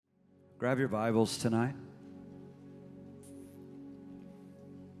Grab your Bibles tonight.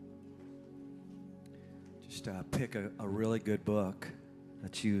 Just pick a really good book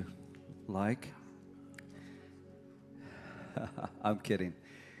that you like. I'm kidding.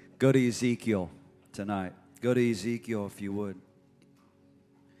 Go to Ezekiel tonight. Go to Ezekiel if you would.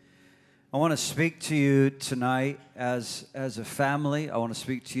 I want to speak to you tonight as a family. I want to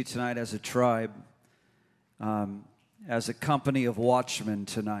speak to you tonight as a tribe, as a company of watchmen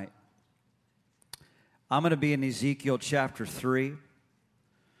tonight. I'm going to be in Ezekiel chapter 3.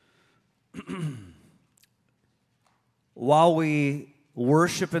 While we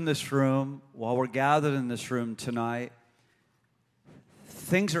worship in this room, while we're gathered in this room tonight,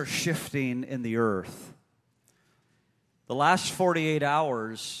 things are shifting in the earth. The last 48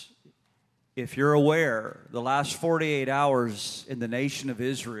 hours, if you're aware, the last 48 hours in the nation of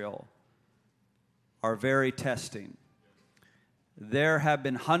Israel are very testing. There have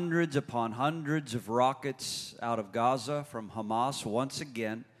been hundreds upon hundreds of rockets out of Gaza from Hamas. Once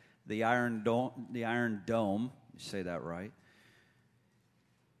again, the Iron Dome, you say that right,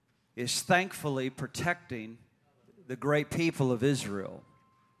 is thankfully protecting the great people of Israel.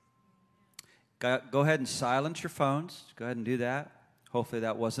 Go ahead and silence your phones. Go ahead and do that. Hopefully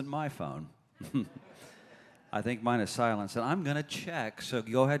that wasn't my phone. I think mine is silenced. And I'm going to check, so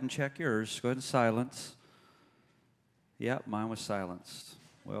go ahead and check yours. Go ahead and silence. Yep, mine was silenced.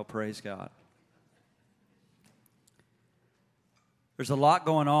 Well, praise God. There's a lot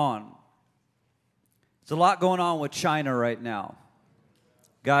going on. There's a lot going on with China right now.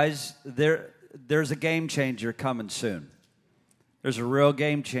 Guys, there's a game changer coming soon. There's a real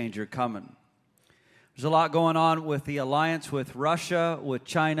game changer coming. There's a lot going on with the alliance with Russia, with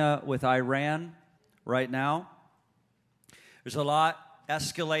China, with Iran right now. There's a lot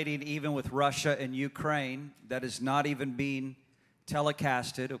escalating even with Russia and Ukraine that is not even being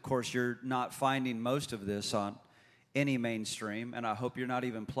telecasted. Of course, you're not finding most of this on any mainstream, and I hope you're not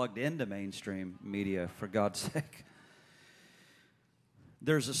even plugged into mainstream media, for God's sake.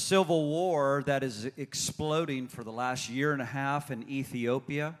 There's a civil war that is exploding for the last year and a half in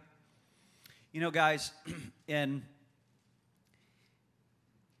Ethiopia. You know, guys, in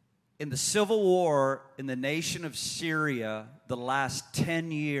the civil war in the nation of Syria, the last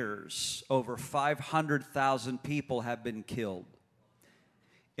 10 years, over 500,000 people have been killed.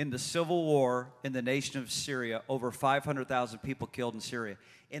 In the civil war in the nation of Syria, over 500,000 people killed in Syria.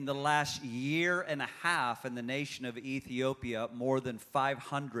 In the last year and a half in the nation of Ethiopia, more than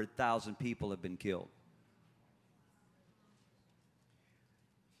 500,000 people have been killed.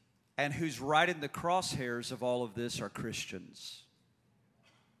 And who's right in the crosshairs of all of this are Christians.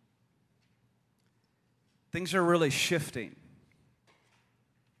 Things are really shifting.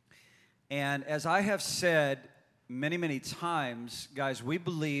 And as I have said many, many times, guys, we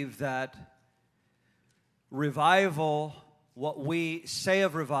believe that revival, what we say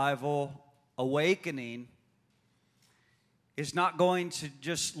of revival, awakening, is not going to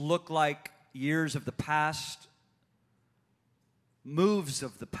just look like years of the past, moves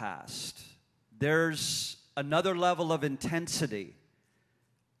of the past. There's another level of intensity,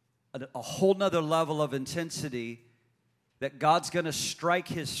 a whole nother level of intensity that God's going to strike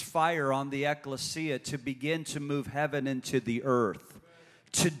his fire on the ecclesia to begin to move heaven into the earth,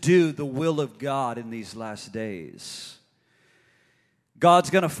 to do the will of God in these last days. God's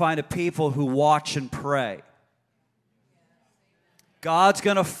going to find a people who watch and pray. God's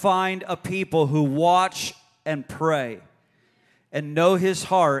going to find a people who watch and pray and know his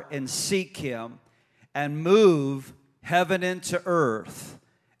heart and seek him and move heaven into earth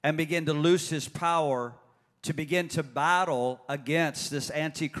and begin to loose his power to begin to battle against this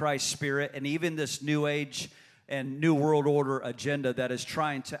Antichrist spirit and even this New Age and New World Order agenda that is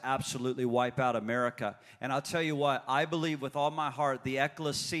trying to absolutely wipe out America. And I'll tell you what, I believe with all my heart the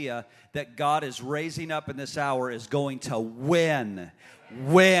ecclesia that God is raising up in this hour is going to win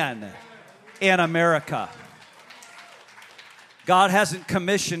in America. God hasn't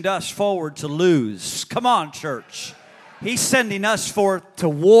commissioned us forward to lose. Come on, church. He's sending us forth to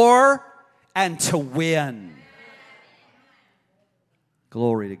war and to win.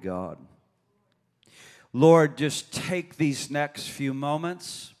 Glory to God. Lord, just take these next few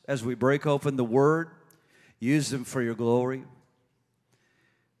moments as we break open the Word. Use them for your glory.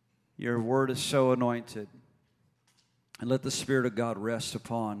 Your Word is so anointed. And let the Spirit of God rest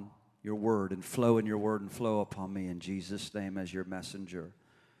upon your Word and flow in your Word and flow upon me in Jesus' name as your messenger.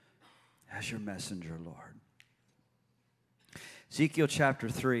 As your messenger, Lord. Ezekiel chapter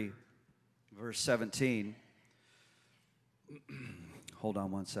 3, verse 17. Hold on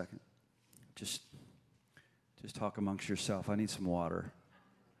one second. Just talk amongst yourself. I need some water.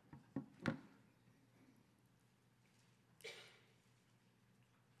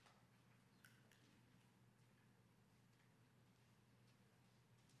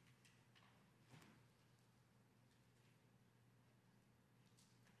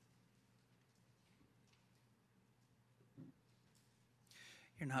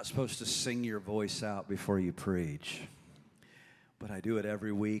 You're not supposed to sing your voice out before you preach. But I do it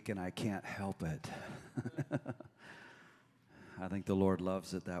every week, and I can't help it. I think the Lord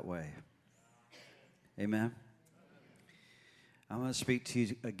loves it that way. Amen? I'm going to speak to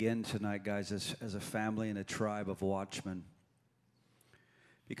you again tonight, guys, as a family and a tribe of watchmen.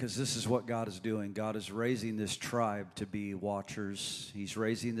 Because this is what God is doing. God is raising this tribe to be watchers. He's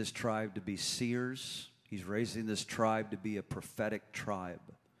raising this tribe to be seers. He's raising this tribe to be a prophetic tribe.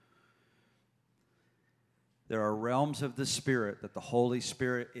 There are realms of the Spirit that the Holy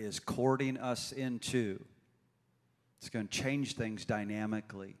Spirit is courting us into. It's going to change things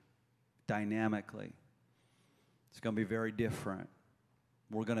dynamically. Dynamically. It's going to be very different.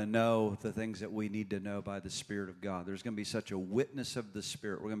 We're going to know the things that we need to know by the Spirit of God. There's going to be such a witness of the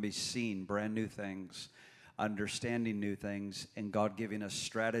Spirit. We're going to be seeing brand new things, understanding new things, and God giving us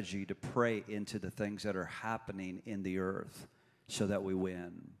strategy to pray into the things that are happening in the earth so that we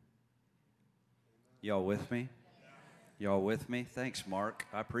win. Y'all with me? Y'all with me? Thanks, Mark.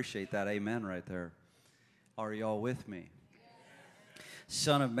 I appreciate that amen right there. Are y'all with me?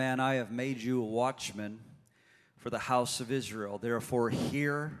 Son of man, I have made you a watchman for the house of Israel. Therefore,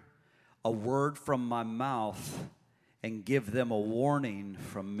 hear a word from my mouth and give them a warning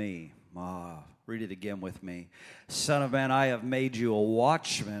from me. Read it again with me. Son of man, I have made you a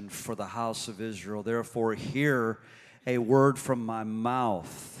watchman for the house of Israel. Therefore, hear a word from my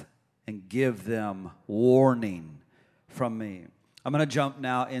mouth and give them warning from me. I'm going to jump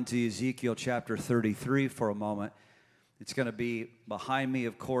now into Ezekiel chapter 33 for a moment. It's going to be behind me,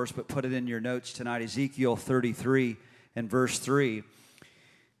 of course, but put it in your notes tonight. Ezekiel 33 and verse 3.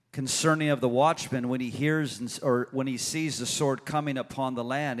 Concerning of the watchman, when he hears or when he sees the sword coming upon the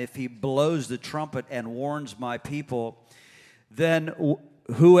land, if he blows the trumpet and warns my people, then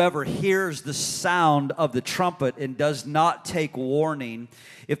whoever hears the sound of the trumpet and does not take warning,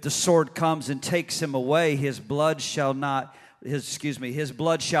 if the sword comes and takes him away, his blood shall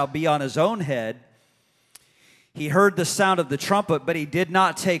be on his own head. He heard the sound of the trumpet, but he did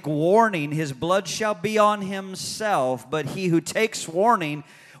not take warning. His blood shall be on himself, but he who takes warning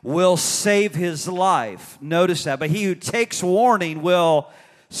will save his life. Notice that. But he who takes warning will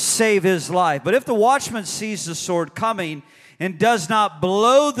save his life. But if the watchman sees the sword coming and does not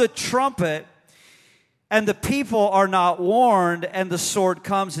blow the trumpet, and the people are not warned, and the sword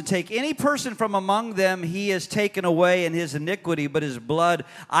comes and take any person from among them, he is taken away in his iniquity, but his blood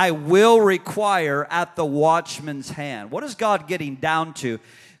I will require at the watchman's hand. What is God getting down to?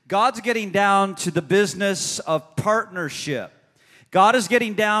 God's getting down to the business of partnership. God is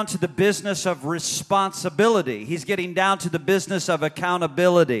getting down to the business of responsibility. He's getting down to the business of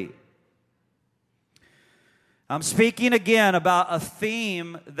accountability. I'm speaking again about a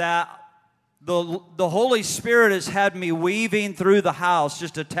theme that the Holy Spirit has had me weaving through the house,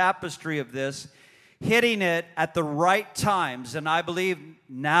 just a tapestry of this, hitting it at the right times. And I believe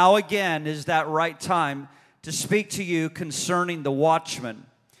now again is that right time to speak to you concerning the watchman.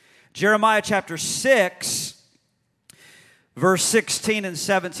 Jeremiah chapter 6, verse 16 and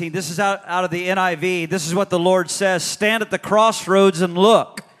 17. This is out of the NIV. This is what the Lord says. Stand at the crossroads and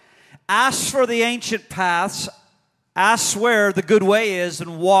look. Ask for the ancient paths. Ask where the good way is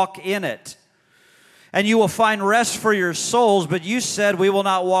and walk in it. And you will find rest for your souls. But you said, we will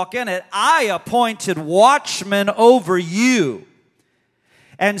not walk in it. I appointed watchmen over you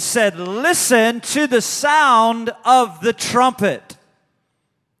and said, listen to the sound of the trumpet.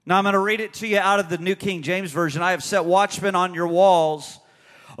 Now I'm going to read it to you out of the New King James Version. I have set watchmen on your walls,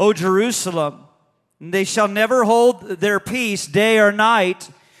 O Jerusalem. They shall never hold their peace day or night.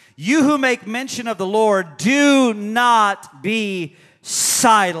 You who make mention of the Lord, do not be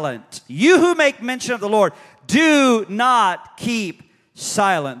silent. You who make mention of the Lord, do not keep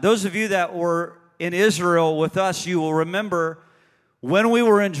silent. Those of you that were in Israel with us, you will remember when we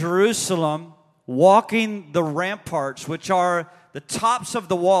were in Jerusalem, walking the ramparts, which are the tops of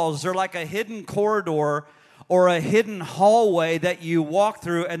the walls. They're like a hidden corridor or a hidden hallway that you walk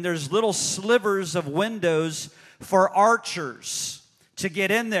through, and there's little slivers of windows for archers to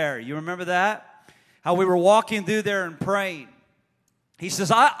get in there. You remember that? How we were walking through there and praying. He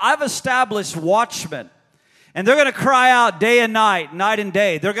says, I've established watchmen, and they're going to cry out day and night, night and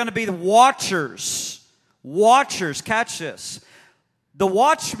day. They're going to be the watchers. Watchers, catch this. The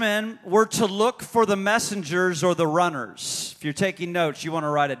watchmen were to look for the messengers or the runners. If you're taking notes, you want to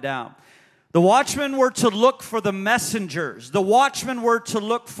write it down. The watchmen were to look for the messengers. The watchmen were to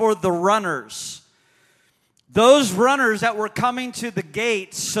look for the runners. Those runners that were coming to the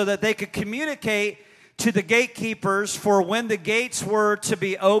gates so that they could communicate to the gatekeepers for when the gates were to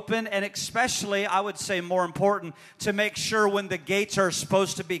be open, and especially, I would say more important, to make sure when the gates are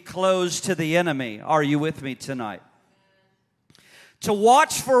supposed to be closed to the enemy. Are you with me tonight? To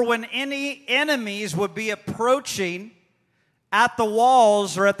watch for when any enemies would be approaching at the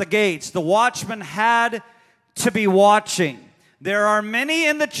walls or at the gates. The watchman had to be watching. There are many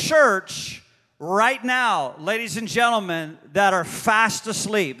in the church right now, ladies and gentlemen, that are fast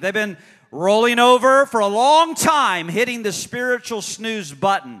asleep. They've been rolling over for a long time, hitting the spiritual snooze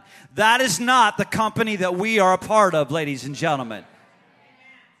button. That is not the company that we are a part of, ladies and gentlemen.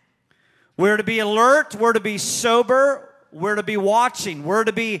 We're to be alert, we're to be sober, we're to be watching, we're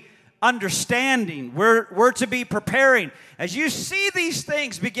to be understanding, we're to be preparing. As you see these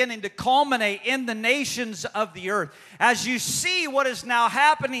things beginning to culminate in the nations of the earth, as you see what is now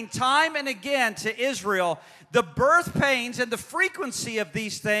happening time and again to Israel, the birth pains and the frequency of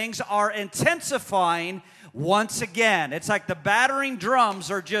these things are intensifying once again. It's like the battering drums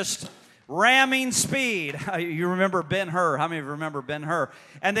are just ramming speed. You remember Ben-Hur. How many of you remember Ben-Hur?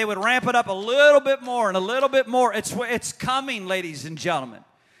 And they would ramp it up a little bit more and a little bit more. It's coming, ladies and gentlemen.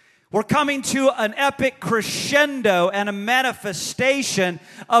 We're coming to an epic crescendo and a manifestation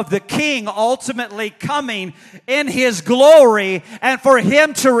of the King ultimately coming in His glory and for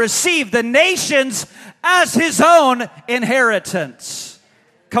Him to receive the nations as His own inheritance.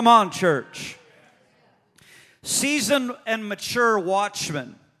 Come on, church. Seasoned and mature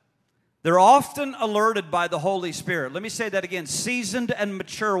watchmen, they're often alerted by the Holy Spirit. Let me say that again. Seasoned and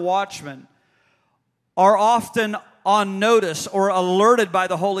mature watchmen are often on notice or alerted by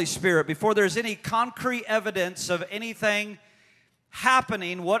the Holy Spirit before there's any concrete evidence of anything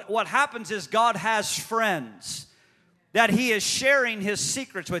happening. What happens is God has friends that He is sharing His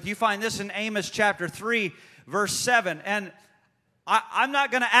secrets with. You find this in Amos chapter 3, verse 7. And I'm not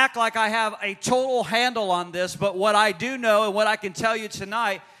going to act like I have a total handle on this, but what I do know and what I can tell you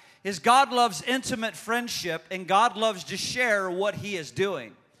tonight is God loves intimate friendship, and God loves to share what He is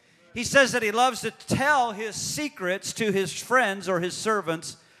doing. He says that He loves to tell His secrets to His friends or His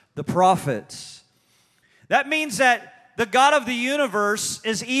servants, the prophets. That means that the God of the universe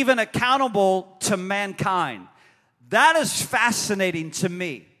is even accountable to mankind. That is fascinating to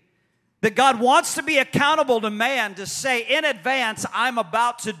me. That God wants to be accountable to man, to say in advance, I'm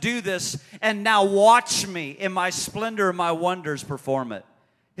about to do this, and now watch me in my splendor and my wonders perform it.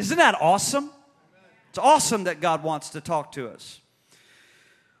 Isn't that awesome? It's awesome that God wants to talk to us.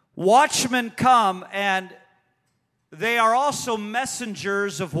 Watchmen come, and they are also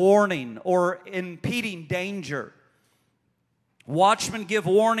messengers of warning or impeding danger. Watchmen give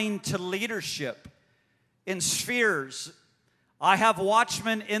warning to leadership in spheres. I have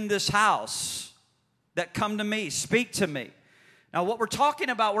watchmen in this house that come to me, speak to me. Now, what we're talking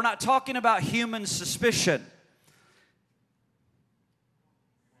about, we're not talking about human suspicion.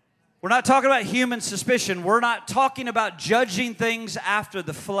 We're not talking about human suspicion. We're not talking about judging things after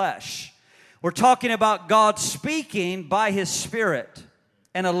the flesh. We're talking about God speaking by His Spirit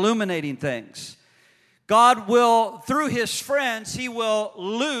and illuminating things. God will, through His friends, He will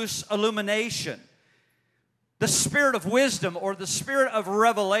loose illumination. The spirit of wisdom or the spirit of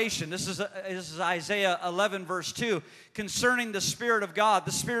revelation. This is Isaiah 11 verse 2. Concerning the Spirit of God,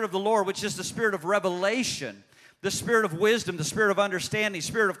 the Spirit of the Lord, which is the spirit of revelation. The spirit of wisdom, the spirit of understanding,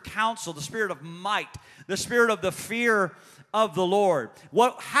 spirit of counsel, the spirit of might, the spirit of the fear of the Lord.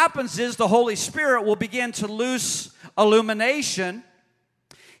 What happens is the Holy Spirit will begin to loose illumination.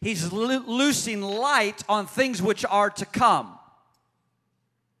 He's loosing light on things which are to come.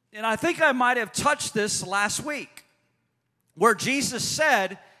 And I think I might have touched this last week, where Jesus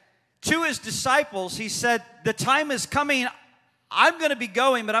said to His disciples, He said, the time is coming, I'm going to be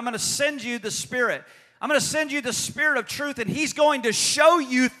going, but I'm going to send you the Spirit. I'm going to send you the Spirit of truth, and He's going to show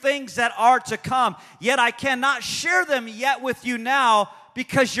you things that are to come. Yet I cannot share them yet with you now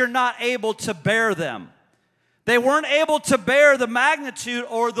because you're not able to bear them. They weren't able to bear the magnitude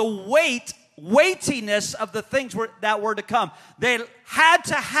or the weightiness of the things that were to come. They had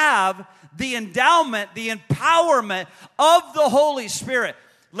to have the endowment, the empowerment of the Holy Spirit.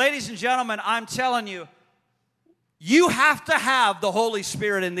 Ladies and gentlemen, I'm telling you, you have to have the Holy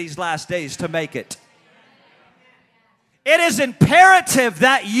Spirit in these last days to make it. It is imperative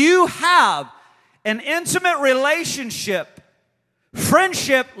that you have an intimate relationship,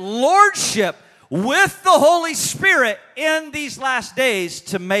 friendship, lordship with the Holy Spirit in these last days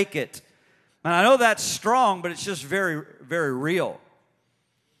to make it. And I know that's strong, but it's just very, very real.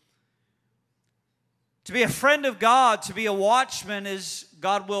 To be a friend of God, to be a watchman, is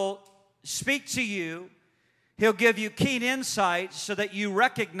God will speak to you. He'll give you keen insight so that you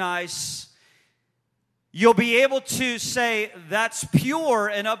recognize you'll be able to say, that's pure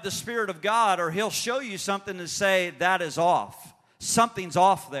and of the Spirit of God, or He'll show you something and say, that is off. Something's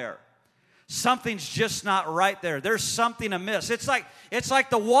off there. Something's just not right there. There's something amiss. It's like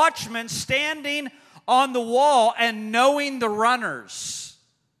the watchman standing on the wall and knowing the runners.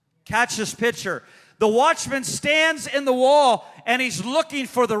 Catch this picture. The watchman stands in the wall and he's looking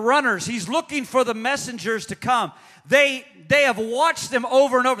for the runners. He's looking for the messengers to come. They have watched them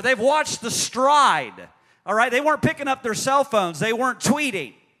over and over. They've watched the stride. All right? They weren't picking up their cell phones. They weren't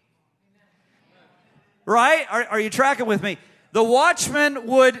tweeting. Right? Are you tracking with me? The watchman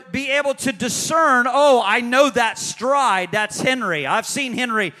would be able to discern, oh, I know that stride. That's Henry. I've seen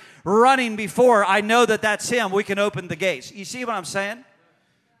Henry running before. I know that that's him. We can open the gates. You see what I'm saying?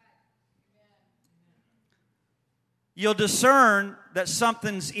 You'll discern that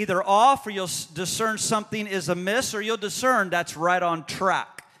something's either off, or you'll discern something is amiss, or you'll discern that's right on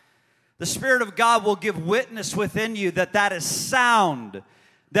track. The Spirit of God will give witness within you that that is sound,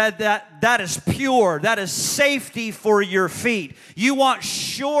 that is pure, that is safety for your feet. You want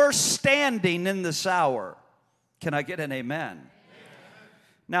sure standing in this hour. Can I get an amen? Amen.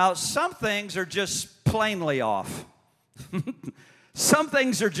 Now, some things are just plainly off. Some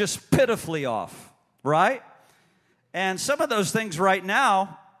things are just pitifully off, right? And some of those things right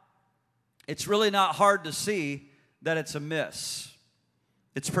now, it's really not hard to see that it's amiss.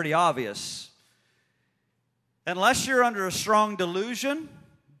 It's pretty obvious. Unless you're under a strong delusion,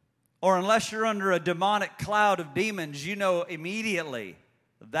 or unless you're under a demonic cloud of demons, you know immediately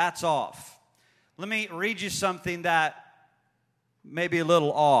that's off. Let me read you something that may be a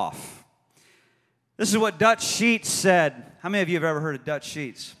little off. This is what Dutch Sheets said. How many of you have ever heard of Dutch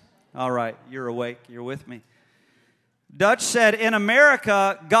Sheets? All right, you're awake. You're with me. Dutch said, in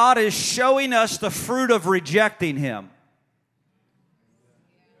America, God is showing us the fruit of rejecting Him.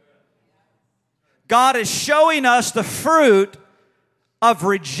 God is showing us the fruit of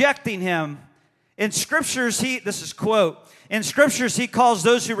rejecting Him. In Scriptures, this is quote, in Scriptures, He calls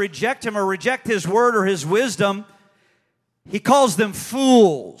those who reject Him or reject His word or His wisdom, He calls them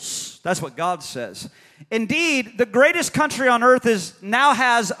fools. That's what God says. Indeed, the greatest country on earth now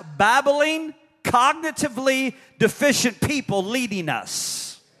has babbling, cognitively deficient people leading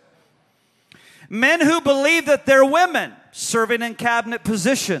us. Men who believe that they're women serving in cabinet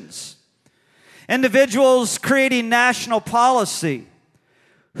positions. Individuals creating national policy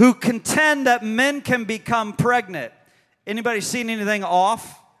who contend that men can become pregnant. Anybody seen anything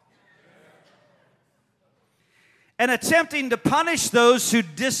off? And attempting to punish those who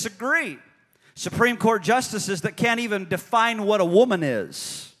disagree. Supreme Court justices that can't even define what a woman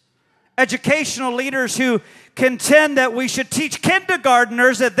is. Educational leaders who contend that we should teach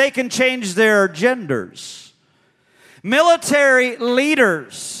kindergartners that they can change their genders. Military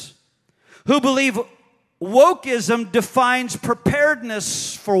leaders who believe wokeism defines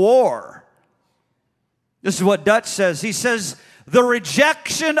preparedness for war. This is what Dutch says. He says, the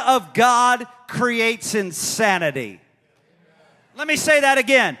rejection of God creates insanity. Let me say that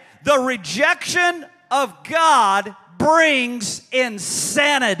again. The rejection of God brings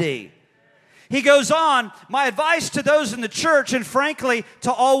insanity. He goes on, my advice to those in the church, and frankly,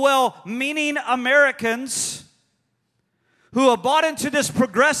 to all well-meaning Americans who have bought into this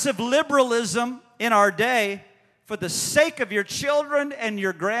progressive liberalism in our day, for the sake of your children and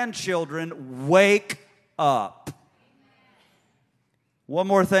your grandchildren, wake up. One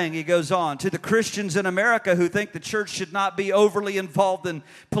more thing, he goes on. To the Christians in America who think the church should not be overly involved in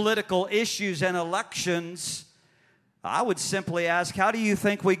political issues and elections, I would simply ask, how do you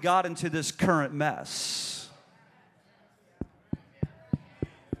think we got into this current mess?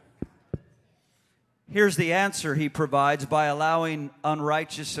 Here's the answer he provides: by allowing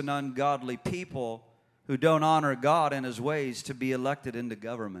unrighteous and ungodly people who don't honor God and His ways to be elected into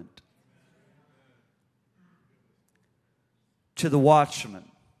government. To the watchman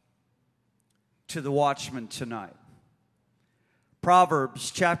tonight.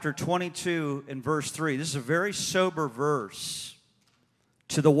 Proverbs chapter 22 and verse 3. This is a very sober verse.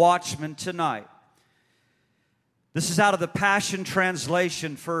 To the watchman tonight. This is out of the Passion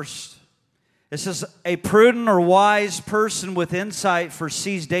Translation first. It says, a prudent or wise person with insight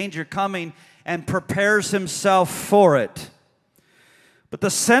foresees danger coming and prepares himself for it. But the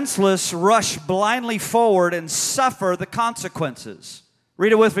senseless rush blindly forward and suffer the consequences.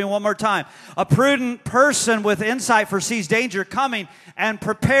 Read it with me one more time. A prudent person with insight foresees danger coming and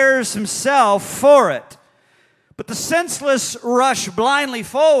prepares himself for it. But the senseless rush blindly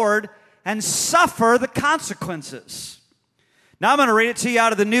forward and suffer the consequences. Now I'm going to read it to you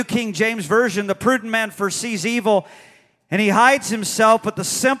out of the New King James Version. The prudent man foresees evil And he hides himself, but the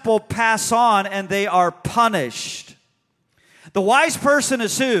simple pass on and they are punished. The wise person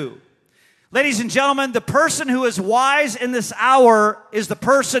is who? Ladies and gentlemen, the person who is wise in this hour is the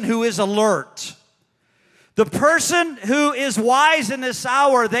person who is alert. The person who is wise in this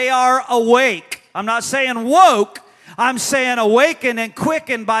hour, they are awake. I'm not saying woke. I'm saying awakened and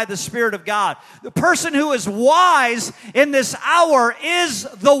quickened by the Spirit of God. The person who is wise in this hour is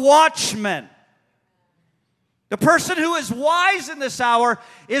the watchman. The person who is wise in this hour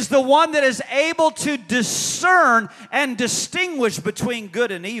is the one that is able to discern and distinguish between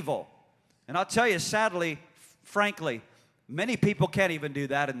good and evil. And I'll tell you, sadly, frankly, many people can't even do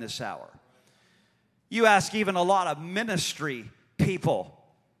that in this hour. You ask even a lot of ministry people,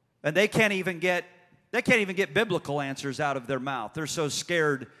 and they can't even get biblical answers out of their mouth. They're so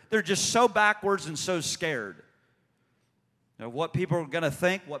scared. They're just so backwards and so scared of what people are going to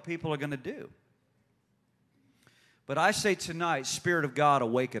think, what people are going to do. But I say tonight, Spirit of God,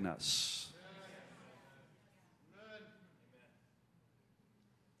 awaken us.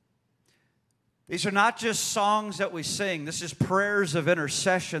 These are not just songs that we sing. This is prayers of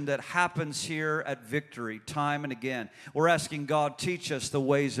intercession that happens here at Victory time and again. We're asking God, teach us the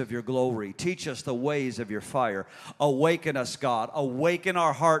ways of your glory. Teach us the ways of your fire. Awaken us, God. Awaken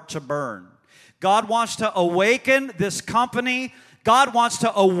our heart to burn. God wants to awaken this company. God wants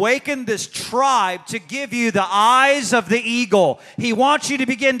to awaken this tribe to give you the eyes of the eagle. He wants you to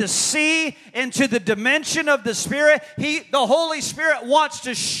begin to see into the dimension of the Spirit. The Holy Spirit wants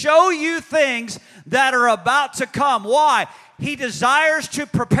to show you things that are about to come. Why? He desires to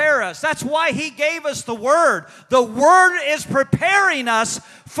prepare us. That's why He gave us the Word. The Word is preparing us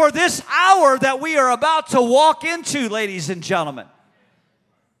for this hour that we are about to walk into, ladies and gentlemen.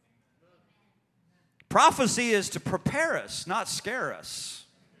 Prophecy is to prepare us, not scare us.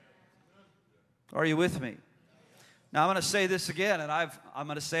 Are you with me? Now I'm going to say this again, and I'm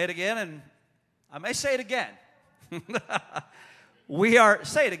going to say it again, and I may say it again.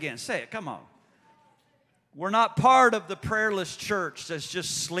 Say it again, say it, come on. We're not part of the prayerless church that's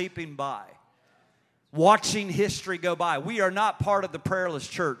just sleeping by, watching history go by. We are not part of the prayerless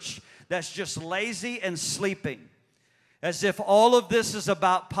church that's just lazy and sleeping. As if all of this is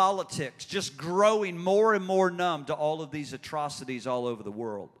about politics, just growing more and more numb to all of these atrocities all over the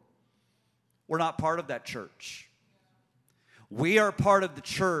world. We're not part of that church. We are part of the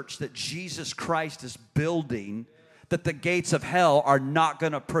church that Jesus Christ is building, that the gates of hell are not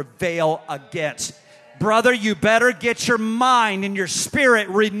going to prevail against. Brother, you better get your mind and your spirit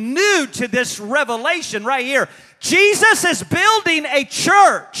renewed to this revelation right here. Jesus is building a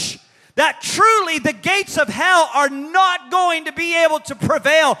church that truly the gates of hell are not going to be able to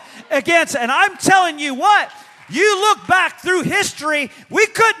prevail against. And I'm telling you what, you look back through history, we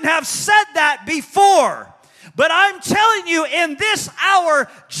couldn't have said that before. But I'm telling you, in this hour,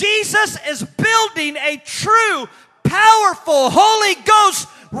 Jesus is building a true, powerful, Holy Ghost,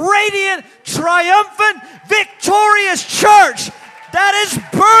 radiant, triumphant, victorious church that is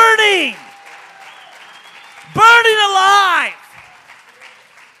burning alive.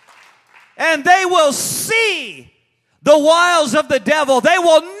 And they will see the wiles of the devil. They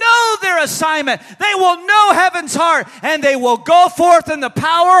will know their assignment. They will know heaven's heart. And they will go forth in the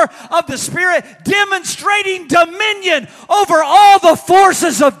power of the Spirit, demonstrating dominion over all the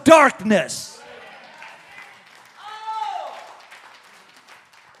forces of darkness.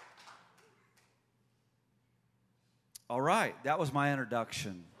 All right, that was my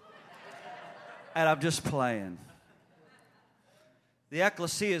introduction. And I'm just playing. The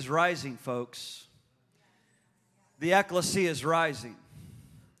ecclesia is rising, folks. The ecclesia is rising.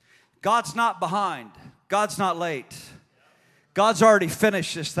 God's not behind. God's not late. God's already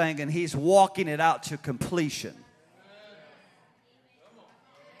finished this thing, and He's walking it out to completion.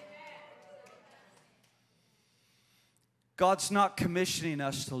 God's not commissioning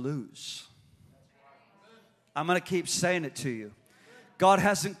us to lose. I'm going to keep saying it to you. God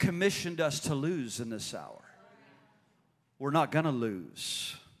hasn't commissioned us to lose in this hour. We're not going to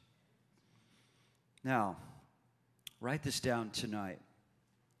lose. Now, write this down tonight.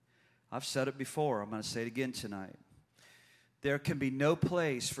 I've said it before. I'm going to say it again tonight. There can be no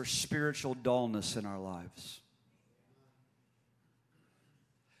place for spiritual dullness in our lives.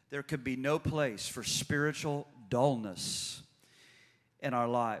 There could be no place for spiritual dullness in our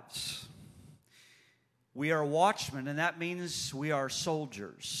lives. We are watchmen, and that means we are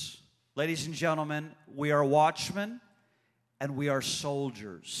soldiers. Ladies and gentlemen, we are watchmen. And we are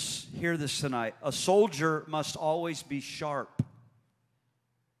soldiers. Hear this tonight. A soldier must always be sharp.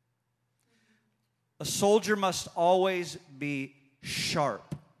 A soldier must always be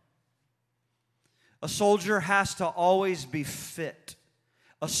sharp. A soldier has to always be fit.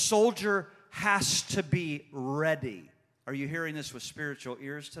 A soldier has to be ready. Are you hearing this with spiritual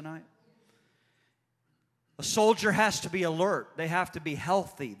ears tonight? A soldier has to be alert. They have to be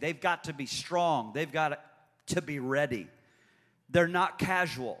healthy. They've got to be strong. They've got to be ready. They're not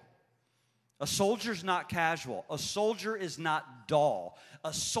casual. A soldier's not casual. A soldier is not dull.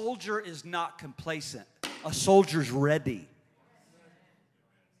 A soldier is not complacent. A soldier's ready.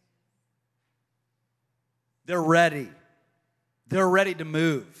 They're ready. They're ready to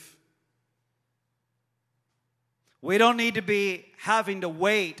move. We don't need to be having to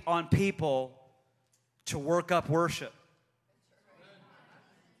wait on people to work up worship.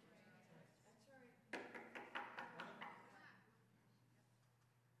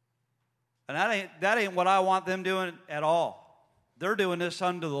 And that ain't what I want them doing at all. They're doing this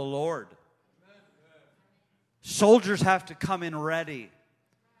unto the Lord. Soldiers have to come in ready.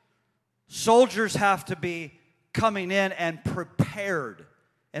 Soldiers have to be coming in and prepared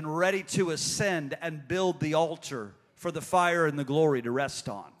and ready to ascend and build the altar for the fire and the glory to rest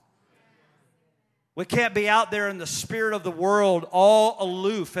on. We can't be out there in the spirit of the world, all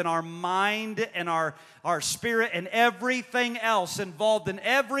aloof in our mind and our spirit and everything else, involved in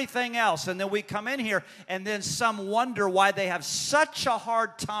everything else. And then we come in here and then some wonder why they have such a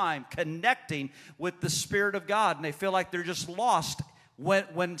hard time connecting with the Spirit of God. And they feel like they're just lost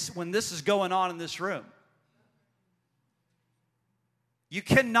when this is going on in this room. You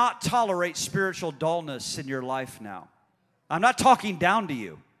cannot tolerate spiritual dullness in your life now. I'm not talking down to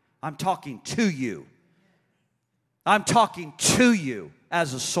you. I'm talking to you. I'm talking to you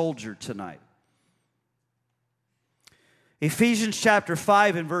as a soldier tonight. Ephesians chapter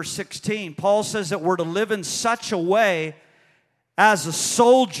 5 and verse 16, Paul says that we're to live in such a way as a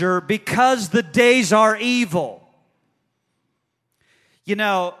soldier because the days are evil. You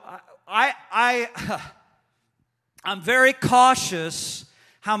know, I'm very cautious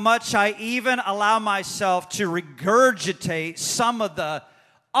how much I even allow myself to regurgitate some of the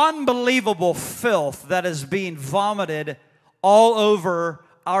unbelievable filth that is being vomited all over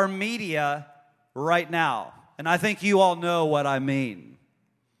our media right now. And I think you all know what I mean.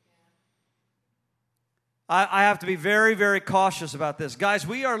 I have to be very, very cautious about this. Guys,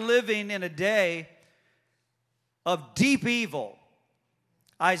 we are living in a day of deep evil.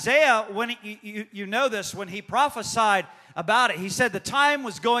 Isaiah, when you know this, when he prophesied about it, he said the time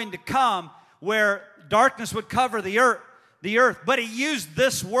was going to come where darkness would cover the earth, but he used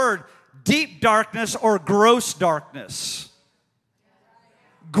this word, deep darkness or gross darkness.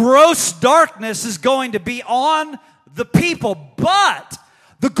 Gross darkness is going to be on the people, but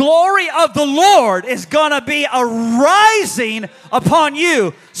the glory of the Lord is going to be arising upon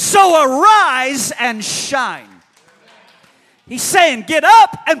you. So arise and shine. He's saying, get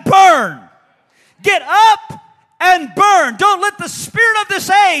up and burn. Get up and burn. Don't let the spirit of this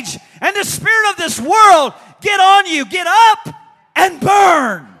age and the spirit of this world get on you. Get up and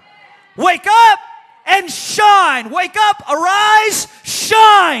burn. Wake up and shine. Wake up, arise,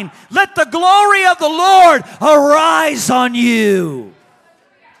 shine. Let the glory of the Lord arise on you.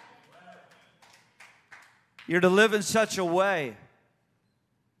 You're to live in such a way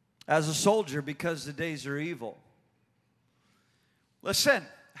as a soldier because the days are evil. Listen,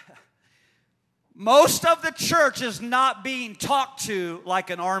 most of the church is not being talked to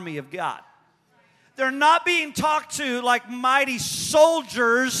like an army of God. They're not being talked to like mighty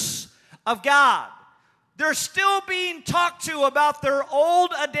soldiers of God. They're still being talked to about their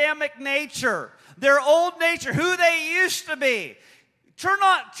old Adamic nature, their old nature, who they used to be. Turn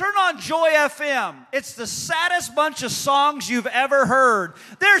on Joy FM. It's the saddest bunch of songs you've ever heard.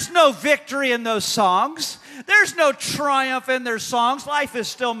 There's no victory in those songs. There's no triumph in their songs. Life is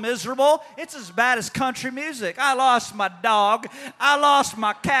still miserable. It's as bad as country music. I lost my dog. I lost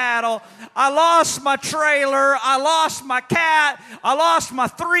my cattle. I lost my trailer. I lost my cat. I lost my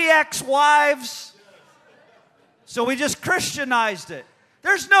 3 ex-wives. So we just Christianized it.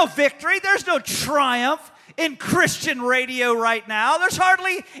 There's no victory. There's no triumph in Christian radio right now. There's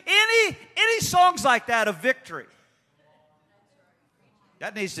hardly any songs like that of victory.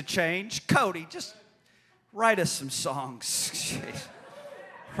 That needs to change. Cody, just write us some songs.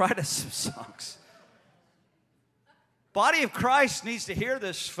 Write us some songs. Body of Christ needs to hear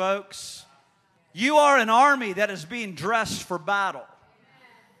this, folks. You are an army that is being dressed for battle.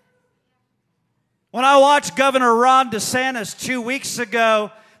 When I watched Governor Ron DeSantis 2 weeks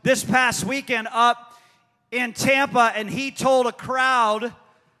ago, this past weekend up in Tampa, and he told a crowd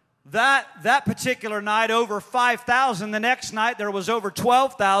that particular night over 5,000. The next night there was over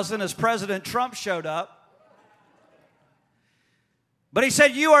 12,000 as President Trump showed up. But he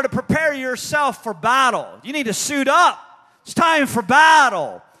said you are to prepare yourself for battle. You need to suit up. It's time for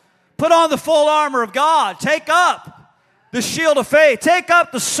battle. Put on the full armor of God. Take up the shield of faith. Take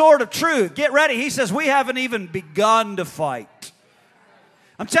up the sword of truth. Get ready. He says we haven't even begun to fight.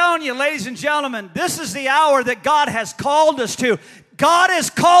 I'm telling you, ladies and gentlemen, this is the hour that God has called us to. God has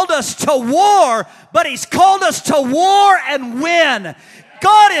called us to war, but He's called us to war and win.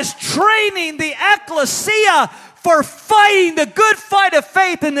 God is training the ecclesia for fighting the good fight of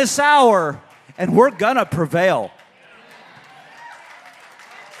faith in this hour, and we're going to prevail.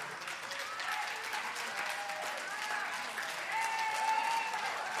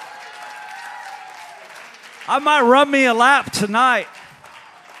 I might run me a lap tonight.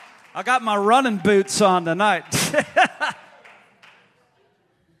 I got my running boots on tonight.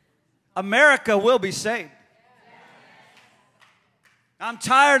 America will be saved. I'm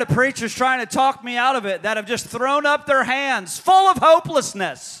tired of preachers trying to talk me out of it that have just thrown up their hands, full of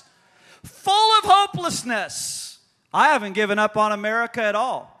hopelessness. Full of hopelessness. I haven't given up on America at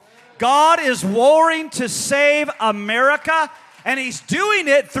all. God is warring to save America, and He's doing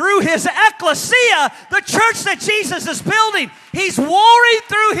it through His ecclesia, the church that Jesus is building. He's warring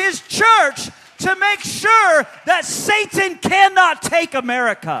through His church to make sure that Satan cannot take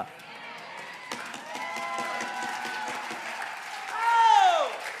America.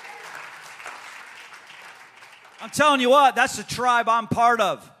 I'm telling you what, that's the tribe I'm part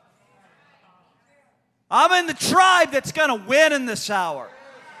of. I'm in the tribe that's going to win in this hour.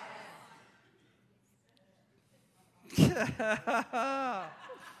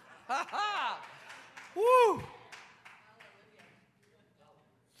 Woo.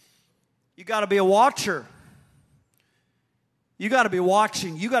 You got to be a watcher. You got to be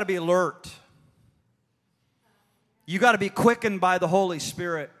watching. You got to be alert. You got to be quickened by the Holy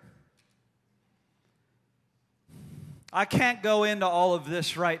Spirit. I can't go into all of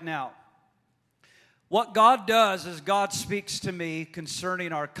this right now. What God does is God speaks to me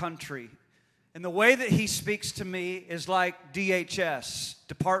concerning our country. And the way that He speaks to me is like DHS,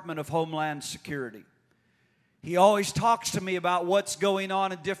 Department of Homeland Security. He always talks to me about what's going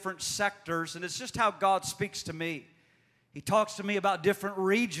on in different sectors, and it's just how God speaks to me. He talks to me about different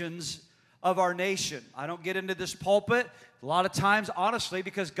regions of our nation. I don't get into this pulpit a lot of times, honestly,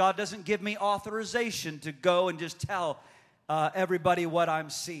 because God doesn't give me authorization to go and just tell everybody what I'm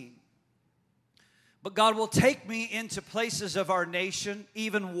seeing. But God will take me into places of our nation,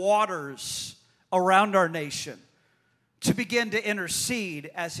 even waters around our nation, to begin to intercede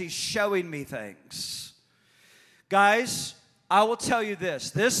as He's showing me things. Guys, I will tell you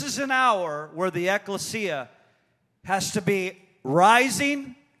this. This is an hour where the ecclesia has to be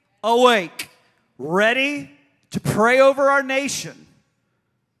rising, awake, ready to pray over our nation,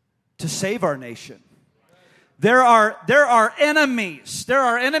 to save our nation. There are enemies. There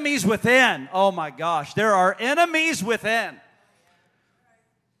are enemies within. Oh my gosh, there are enemies within.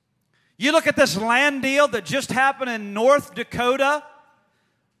 You look at this land deal that just happened in North Dakota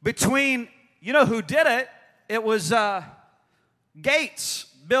between, you know who did it? It was Gates,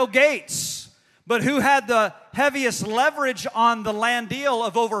 Bill Gates. But who had the heaviest leverage on the land deal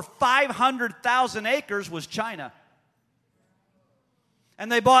of over 500,000 acres was China.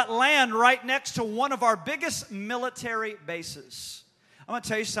 And they bought land right next to one of our biggest military bases. I'm going to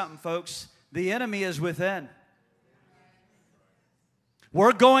tell you something, folks. The enemy is within.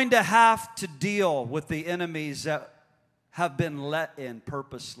 We're going to have to deal with the enemies that have been let in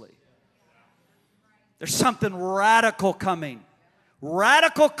purposely. There's something radical coming.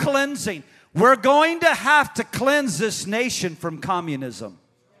 Radical cleansing. We're going to have to cleanse this nation from communism.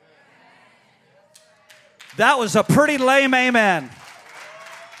 That was a pretty lame amen.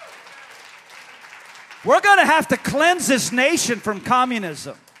 We're going to have to cleanse this nation from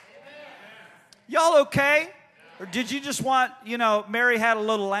communism. Y'all okay? Or did you just want, Mary had a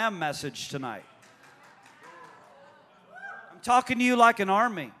little lamb message tonight? I'm talking to you like an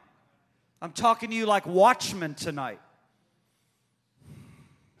army. I'm talking to you like watchmen tonight.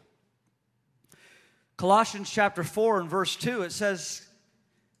 Colossians chapter 4 and verse 2, it says,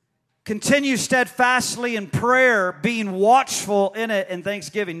 continue steadfastly in prayer, being watchful in it in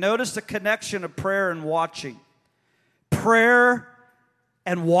thanksgiving. Notice the connection of prayer and watching. Prayer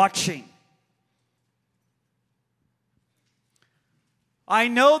and watching. I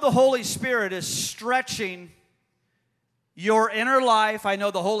know the Holy Spirit is stretching your inner life. I know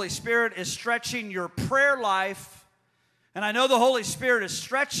the Holy Spirit is stretching your prayer life. And I know the Holy Spirit is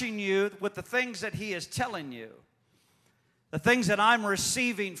stretching you with the things that He is telling you. The things that I'm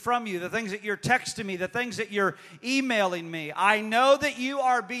receiving from you, the things that you're texting me, the things that you're emailing me. I know that you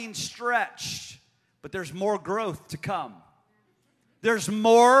are being stretched, but there's more growth to come. There's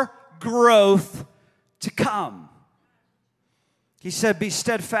more growth to come. He said, be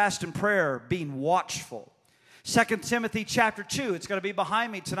steadfast in prayer, being watchful. 2 Timothy chapter 2, it's going to be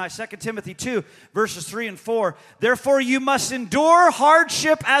behind me tonight. 2 Timothy 2, verses 3 and 4. Therefore you must endure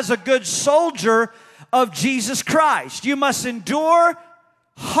hardship as a good soldier of Jesus Christ. You must endure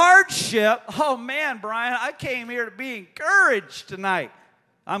hardship. Oh man, Brian, I came here to be encouraged tonight.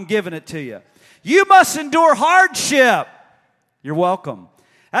 I'm giving it to you. You must endure hardship. You're welcome.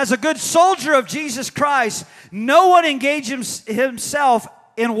 As a good soldier of Jesus Christ, no one engages himself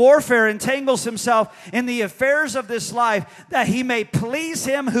in warfare, entangles himself in the affairs of this life, that he may please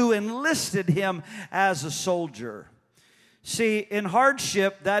him who enlisted him as a soldier. See, in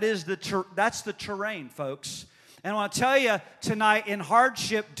hardship, that's the terrain, folks. And I want to tell you tonight, in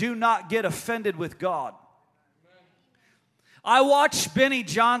hardship, do not get offended with God. I watched Benny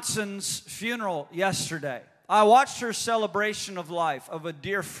Johnson's funeral yesterday. I watched her celebration of life of a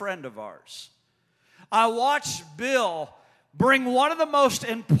dear friend of ours. I watched Bill bring one of the most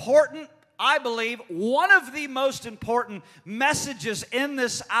important, I believe, one of the most important messages in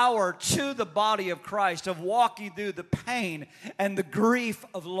this hour to the body of Christ, of walking through the pain and the grief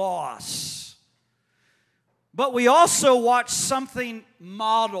of loss. But we also watched something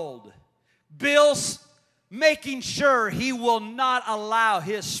modeled. Bill's making sure he will not allow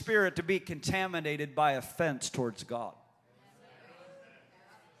his spirit to be contaminated by offense towards God.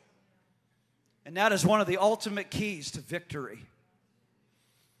 And that is one of the ultimate keys to victory.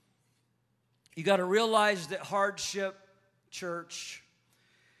 You got to realize that hardship, church,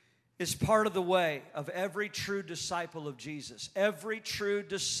 is part of the way of every true disciple of Jesus. Every true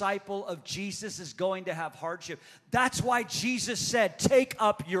disciple of Jesus is going to have hardship. That's why Jesus said, take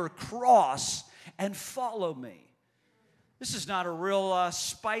up your cross and follow me. This is not a real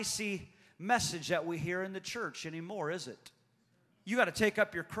spicy message that we hear in the church anymore, is it? You got to take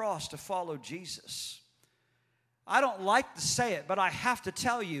up your cross to follow Jesus. I don't like to say it, but I have to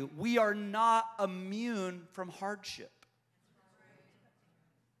tell you, we are not immune from hardship.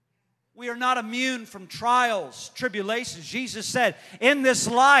 We are not immune from trials, tribulations. Jesus said, in this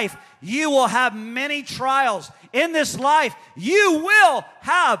life, you will have many trials. In this life, you will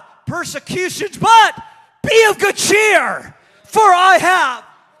have persecutions, but be of good cheer, for I have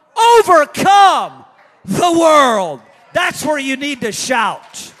overcome the world. That's where you need to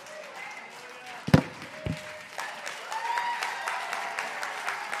shout.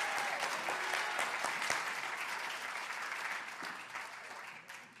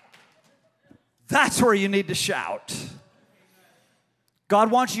 That's where you need to shout. God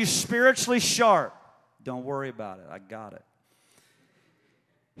wants you spiritually sharp. Don't worry about it. I got it.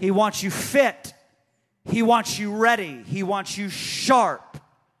 He wants you fit. He wants you ready. He wants you sharp.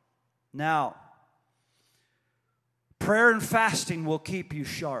 Now, prayer and fasting will keep you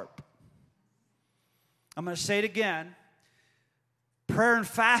sharp. I'm going to say it again. Prayer and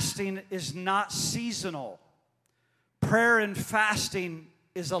fasting is not seasonal. Prayer and fasting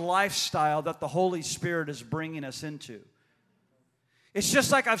is a lifestyle that the Holy Spirit is bringing us into. It's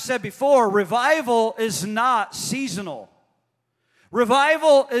just like I've said before, revival is not seasonal.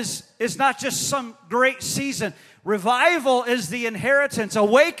 Revival is not just some great season. Revival is the inheritance.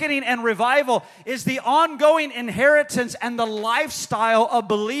 Awakening and revival is the ongoing inheritance and the lifestyle of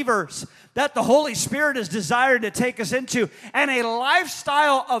believers that the Holy Spirit is desired to take us into. And a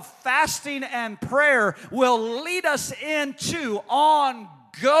lifestyle of fasting and prayer will lead us into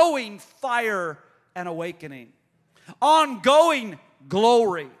ongoing fire and awakening. Ongoing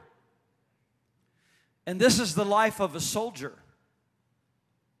glory. And this is the life of a soldier.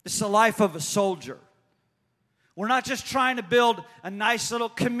 It's the life of a soldier. We're not just trying to build a nice little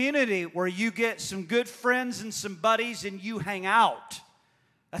community where you get some good friends and some buddies and you hang out.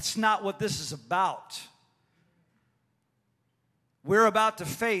 That's not what this is about. We're about to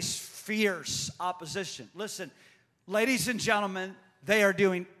face fierce opposition. Listen, ladies and gentlemen, they are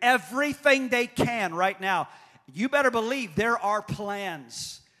doing everything they can right now. You better believe there are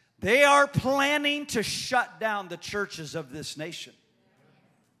plans. They are planning to shut down the churches of this nation.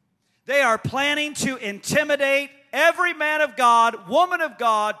 They are planning to intimidate every man of God, woman of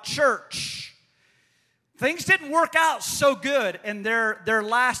God, church. Things didn't work out so good in their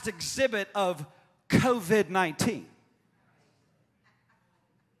last exhibit of COVID-19.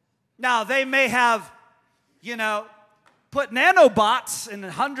 Now, they may have, put nanobots in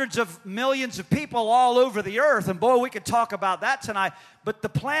hundreds of millions of people all over the earth, and boy, we could talk about that tonight, but the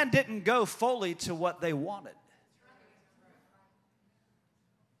plan didn't go fully to what they wanted.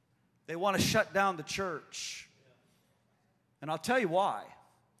 They want to shut down the church. And I'll tell you why.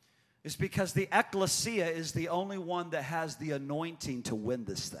 is because the ecclesia is the only one that has the anointing to win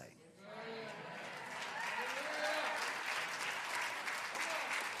this thing.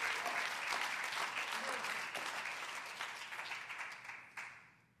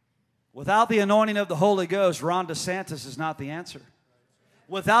 Without the anointing of the Holy Ghost, Ron DeSantis is not the answer.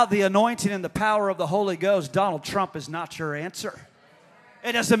 Without the anointing and the power of the Holy Ghost, Donald Trump is not your answer.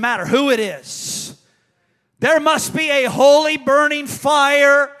 It doesn't matter who it is. There must be a holy burning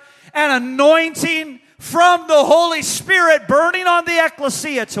fire and anointing from the Holy Spirit burning on the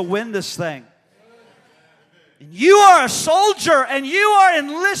ecclesia to win this thing. And you are a soldier and you are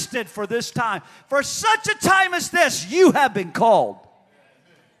enlisted for this time. For such a time as this, you have been called.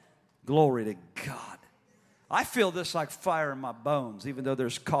 Glory to God. I feel this like fire in my bones, even though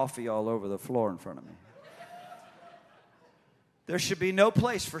there's coffee all over the floor in front of me. There should be no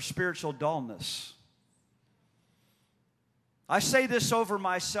place for spiritual dullness. I say this over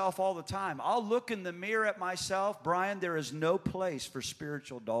myself all the time. I'll look in the mirror at myself. Brian, there is no place for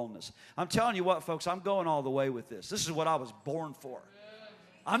spiritual dullness. I'm telling you what, folks, I'm going all the way with this. This is what I was born for.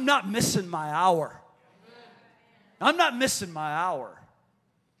 I'm not missing my hour. I'm not missing my hour.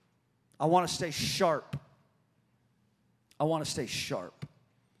 I want to stay sharp. I want to stay sharp.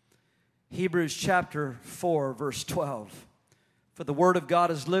 Hebrews chapter 4, verse 12. For the word of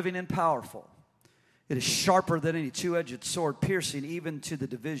God is living and powerful. It is sharper than any two-edged sword, piercing even to the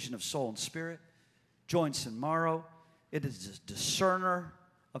division of soul and spirit, joints and marrow. It is a discerner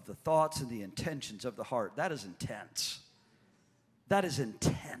of the thoughts and the intentions of the heart. That is intense. That is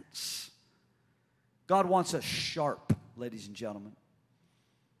intense. God wants us sharp, ladies and gentlemen.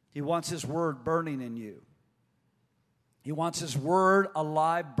 He wants His word burning in you. He wants His word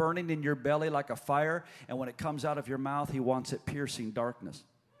alive, burning in your belly like a fire. And when it comes out of your mouth, He wants it piercing darkness.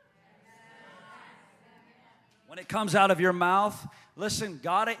 When it comes out of your mouth, listen,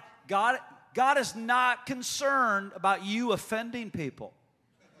 God is not concerned about you offending people.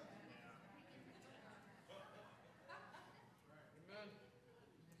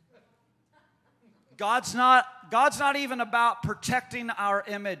 God's not even about protecting our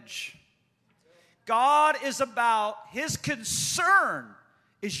image. God is about, His concern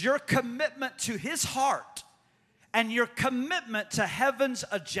is your commitment to His heart and your commitment to heaven's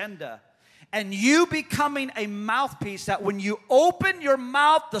agenda. And you becoming a mouthpiece that when you open your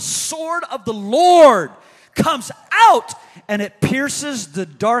mouth, the sword of the Lord comes out and it pierces the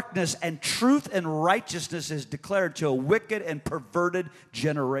darkness, and truth and righteousness is declared to a wicked and perverted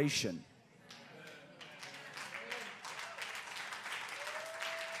generation.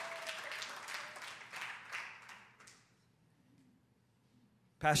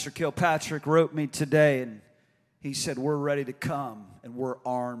 Pastor Kilpatrick wrote me today, and he said, we're ready to come, and we're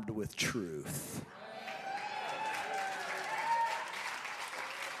armed with truth.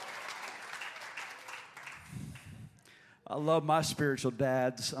 I love my spiritual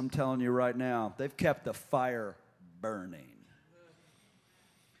dads. I'm telling you right now, they've kept the fire burning.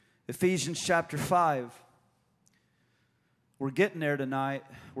 Ephesians chapter 5. We're getting there tonight.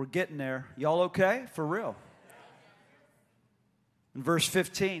 We're getting there. Y'all okay? For real. In verse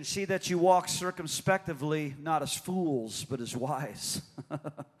 15, see that you walk circumspectively, not as fools, but as wise.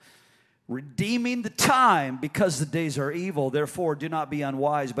 Redeeming the time, because the days are evil. Therefore, do not be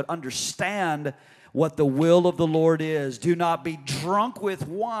unwise, but understand what the will of the Lord is. Do not be drunk with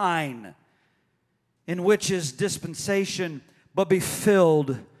wine, in which is dispensation, but be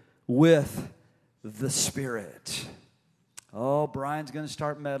filled with the Spirit. Oh, Brian's going to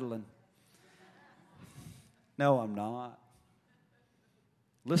start meddling. No, I'm not.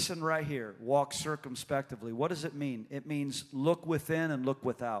 Listen right here. Walk circumspectively. What does it mean? It means look within and look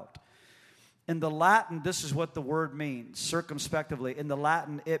without. In the Latin, this is what the word means, circumspectively. In the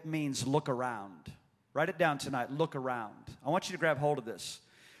Latin, it means look around. Write it down tonight. Look around. I want you to grab hold of this.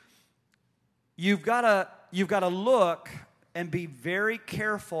 You've got to look and be very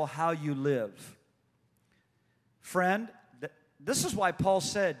careful how you live. Friend, this is why Paul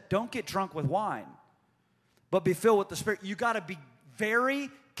said, don't get drunk with wine, but be filled with the Spirit. You got to be very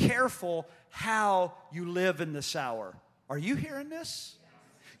careful how you live in this hour. Are you hearing this?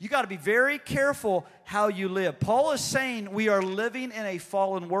 You got to be very careful how you live. Paul is saying we are living in a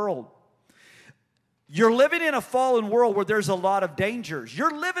fallen world. You're living in a fallen world where there's a lot of dangers.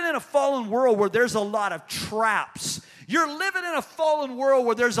 You're living in a fallen world where there's a lot of traps. You're living in a fallen world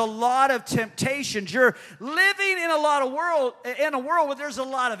where there's a lot of temptations. You're living in a world where there's a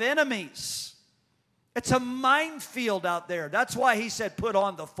lot of enemies. It's a minefield out there. That's why he said, put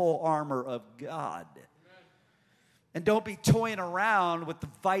on the full armor of God. And don't be toying around with the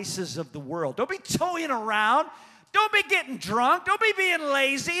vices of the world. Don't be toying around Don't be getting drunk. Don't be being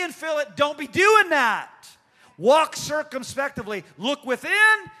lazy and feel it. Don't be doing that. Walk circumspectively. Look within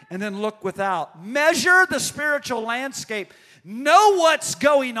and then look without. Measure the spiritual landscape. Know what's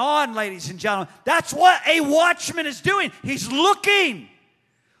going on, ladies and gentlemen. That's what a watchman is doing. He's looking.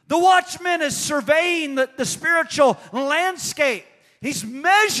 The watchman is surveying the spiritual landscape. He's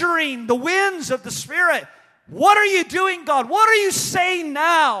measuring the winds of the Spirit. What are you doing, God? What are you saying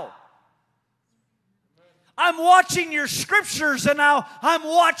now? I'm watching your scriptures, and now I'm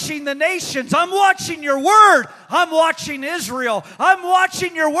watching the nations. I'm watching your word. I'm watching Israel. I'm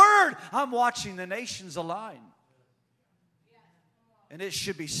watching your word. I'm watching the nations align. And it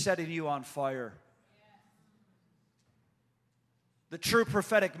should be setting you on fire. The true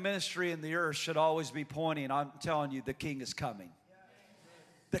prophetic ministry in the earth should always be pointing, I'm telling you, the King is coming.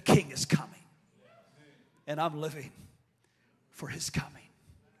 The King is coming. And I'm living for His coming.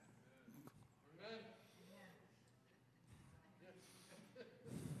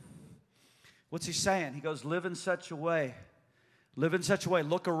 What's He saying? He goes, live in such a way. Live in such a way.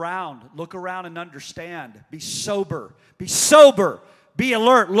 Look around. Look around and understand. Be sober. Be sober. Be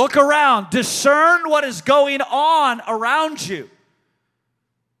alert. Look around. Discern what is going on around you.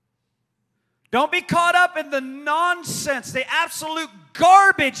 Don't be caught up in the nonsense, the absolute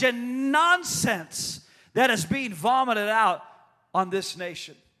garbage and nonsense that is being vomited out on this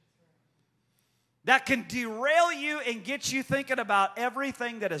nation. That can derail you and get you thinking about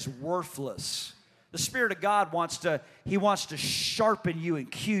everything that is worthless. The Spirit of God wants to sharpen you and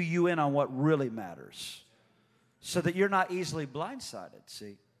cue you in on what really matters, so that you're not easily blindsided,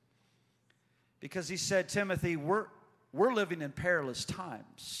 see? Because He said, Timothy, we're living in perilous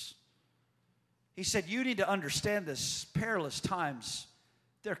times. He said, you need to understand this. Perilous times,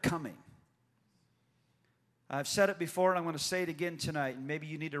 they're coming. I've said it before, and I'm going to say it again tonight, and maybe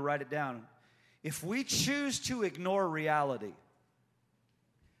you need to write it down. If we choose to ignore reality,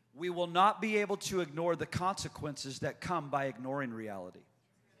 we will not be able to ignore the consequences that come by ignoring reality.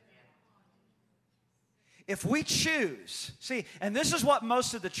 If we choose, see, and this is what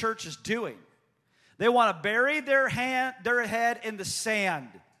most of the church is doing. They want to bury their head in the sand.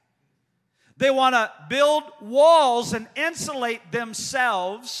 They want to build walls and insulate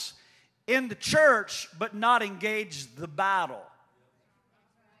themselves in the church, but not engage the battle.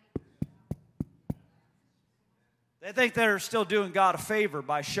 They think they're still doing God a favor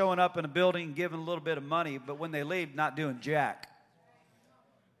by showing up in a building and giving a little bit of money, but when they leave, not doing jack.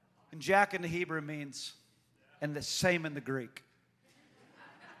 And jack in the Hebrew means, and the same in the Greek.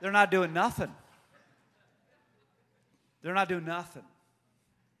 They're not doing nothing. They're not doing nothing.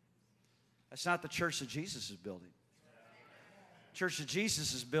 That's not the church that Jesus is building. The church that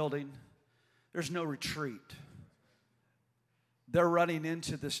Jesus is building, there's no retreat. They're running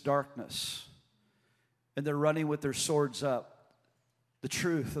into this darkness. And they're running with their swords up. The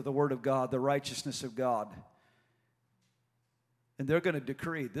truth of the Word of God, the righteousness of God. And they're going to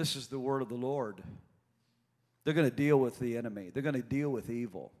decree, this is the word of the Lord. They're going to deal with the enemy. They're going to deal with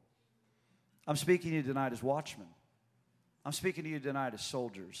evil. I'm speaking to you tonight as watchmen. I'm speaking to you tonight as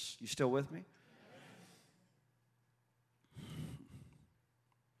soldiers. You still with me?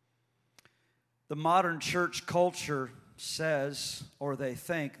 The modern church culture says, or they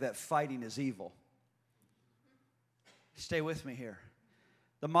think, that fighting is evil. Stay with me here.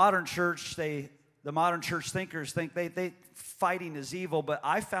 The modern church thinkers think they fighting is evil, but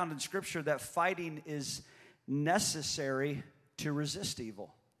I found in Scripture that fighting is necessary to resist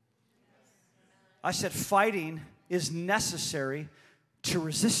evil. I said fighting is necessary to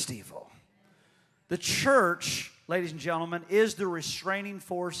resist evil. The church, ladies and gentlemen, is the restraining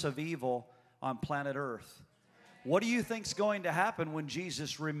force of evil on planet Earth. What do you think is going to happen when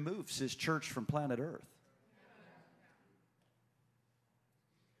Jesus removes His church from planet Earth?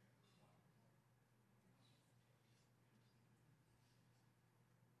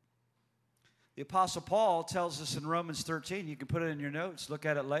 The Apostle Paul tells us in Romans 13, you can put it in your notes, look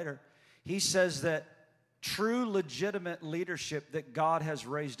at it later. He says that true, legitimate leadership that God has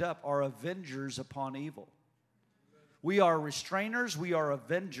raised up are avengers upon evil. We are restrainers, we are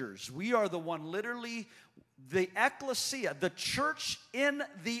avengers. We are the one literally, the ecclesia, the church in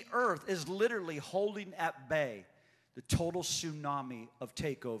the earth is literally holding at bay the total tsunami of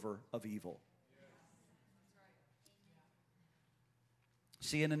takeover of evil.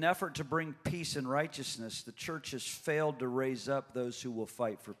 See, in an effort to bring peace and righteousness, the church has failed to raise up those who will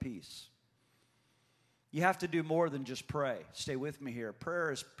fight for peace. You have to do more than just pray. Stay with me here.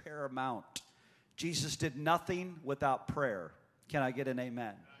 Prayer is paramount. Jesus did nothing without prayer. Can I get an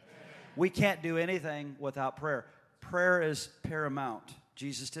amen? Amen. We can't do anything without prayer. Prayer is paramount.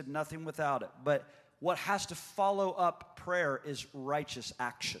 Jesus did nothing without it. But what has to follow up prayer is righteous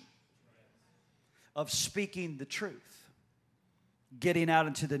action of speaking the truth, getting out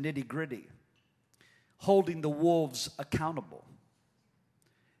into the nitty-gritty, holding the wolves accountable,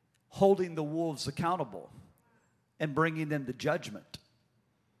 and bringing them to judgment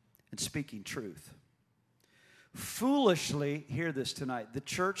and speaking truth. Foolishly, hear this tonight, the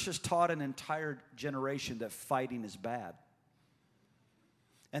church has taught an entire generation that fighting is bad.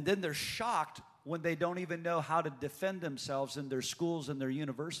 And then they're shocked when they don't even know how to defend themselves in their schools and their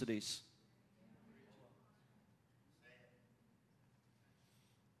universities.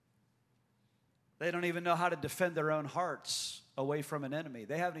 They don't even know how to defend their own hearts away from an enemy.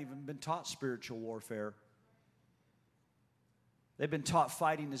 They haven't even been taught spiritual warfare. They've been taught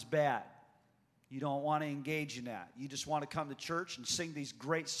fighting is bad. You don't want to engage in that. You just want to come to church and sing these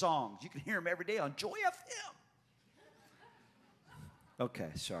great songs. You can hear them every day on Joy FM. Okay,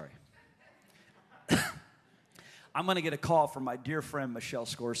 sorry. I'm going to get a call from my dear friend, Michelle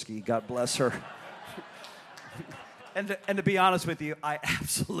Skorsky. God bless her. And to be honest with you, I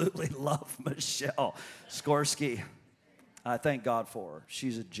absolutely love Michelle Skorsky. I thank God for her.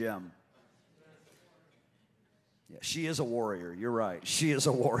 She's a gem. Yeah, she is a warrior. You're right. She is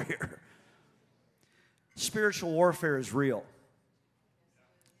a warrior. Spiritual warfare is real.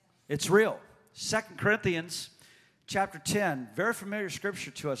 It's real. 2 Corinthians chapter 10, very familiar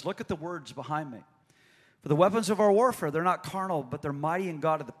scripture to us. Look at the words behind me. For the weapons of our warfare, they're not carnal, but they're mighty in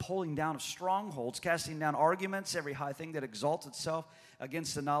God at the pulling down of strongholds, casting down arguments, every high thing that exalts itself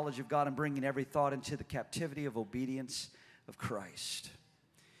against the knowledge of God, and bringing every thought into the captivity of obedience of Christ.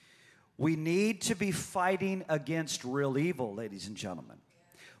 We need to be fighting against real evil, ladies and gentlemen.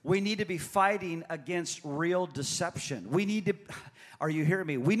 We need to be fighting against real deception. Are you hearing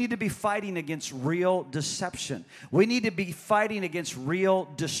me? We need to be fighting against real deception. We need to be fighting against real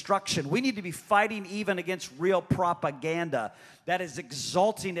destruction. We need to be fighting even against real propaganda that is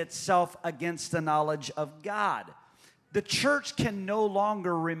exalting itself against the knowledge of God. The church can no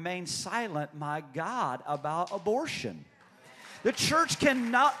longer remain silent, my God, about abortion. The church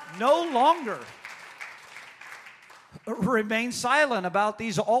can no longer remain silent about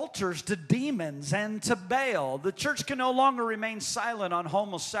these altars to demons and to Baal. The church can no longer remain silent on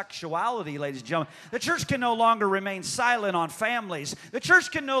homosexuality, ladies and gentlemen. The church can no longer remain silent on families. The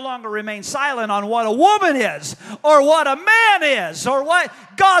church can no longer remain silent on what a woman is, or what a man is, or what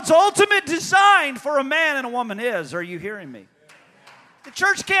God's ultimate design for a man and a woman is. Are you hearing me? The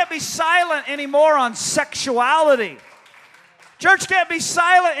church can't be silent anymore on sexuality. Church can't be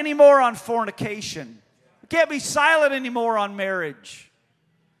silent anymore on fornication. You can't be silent anymore on marriage.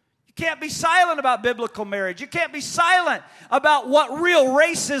 You can't be silent about biblical marriage. You can't be silent about what real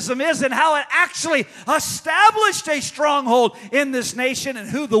racism is and how it actually established a stronghold in this nation, and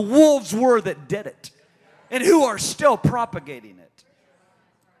who the wolves were that did it and who are still propagating it.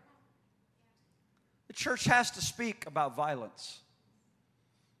 The church has to speak about violence.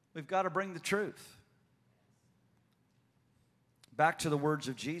 We've got to bring the truth. Back to the words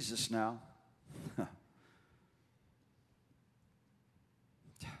of Jesus now.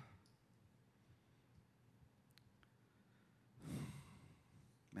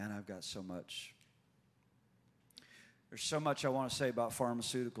 Man, I've got so much. There's so much I want to say about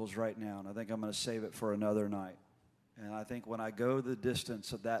pharmaceuticals right now, and I think I'm going to save it for another night. And I think when I go the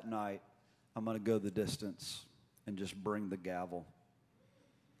distance of that night, I'm going to go the distance and just bring the gavel.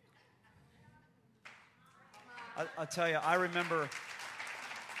 I tell you, I remember,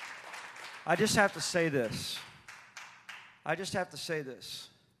 I just have to say this.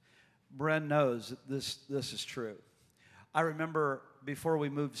 Bren knows that this is true. I remember before we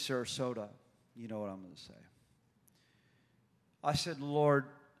moved to Sarasota, you know what I'm going to say. I said, Lord,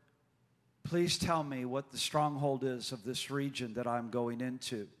 please tell me what the stronghold is of this region that I'm going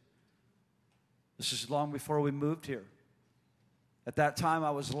into. This is long before we moved here. At that time,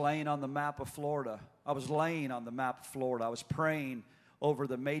 I was laying on the map of Florida. I was praying over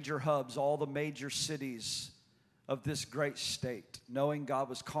the major hubs, all the major cities of this great state, knowing God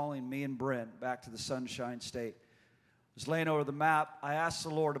was calling me and Brent back to the Sunshine State. I was laying over the map. I asked the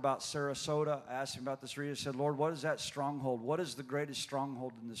Lord about Sarasota. I asked him about this region. I said, Lord, what is that stronghold? What is the greatest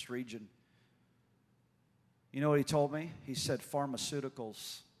stronghold in this region? You know what he told me? He said,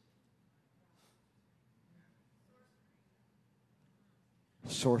 pharmaceuticals.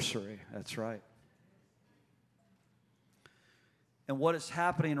 Sorcery, that's right. And what is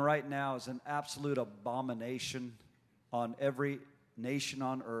happening right now is an absolute abomination on every nation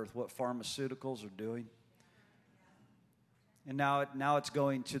on earth, what pharmaceuticals are doing. And now it's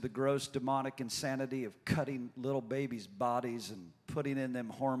going to the gross demonic insanity of cutting little babies' bodies and putting in them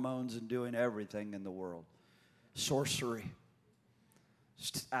hormones and doing everything in the world. Sorcery.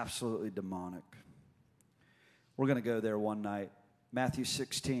 It's absolutely demonic. We're going to go there one night. Matthew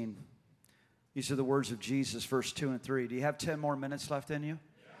 16. These are the words of Jesus, verse 2 and 3. Do you have 10 more minutes left in you?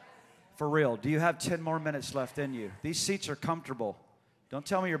 Yes. For real, do you have 10 more minutes left in you? These seats are comfortable. Don't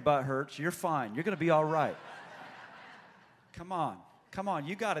tell me your butt hurts. You're fine. You're going to be all right. Come on. Come on.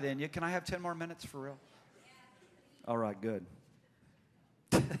 You got it in you. Can I have 10 more minutes for real? All right, good.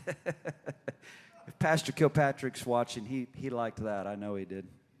 If Pastor Kilpatrick's watching, he liked that. I know he did.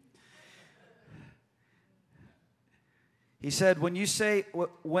 He said, when you say,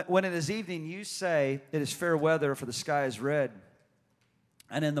 when it is evening, you say, it is fair weather, for the sky is red.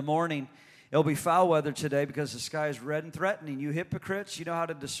 And in the morning, it'll be foul weather today because the sky is red and threatening. You hypocrites, you know how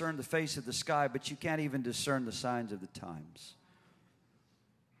to discern the face of the sky, but you can't even discern the signs of the times.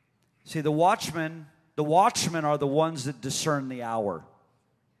 See, the watchmen are the ones that discern the hour.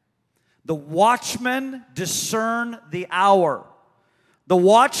 The watchmen discern the hour. The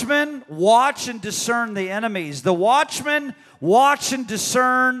watchmen watch and discern the enemies. The watchmen watch and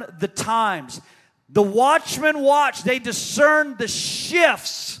discern the times. The watchmen watch, they discern the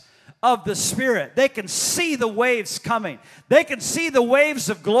shifts of the Spirit. They can see the waves coming. They can see the waves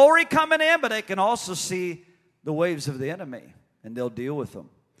of glory coming in, but they can also see the waves of the enemy, and they'll deal with them.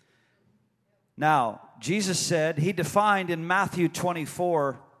 Now, Jesus said, he defined in Matthew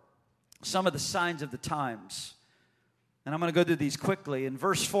 24 some of the signs of the times. And I'm going to go through these quickly. In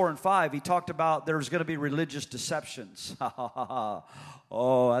verse 4 and 5, he talked about there's going to be religious deceptions.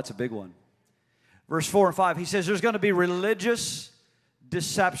 Oh, that's a big one. Verse 4 and 5, he says there's going to be religious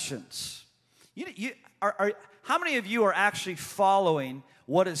deceptions. How many of you are actually following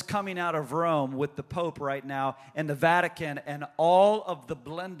what is coming out of Rome with the Pope right now and the Vatican and all of the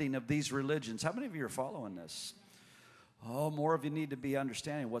blending of these religions? How many of you are following this? Oh, more of you need to be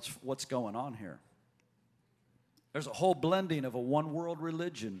understanding what's going on here. There's a whole blending of a one-world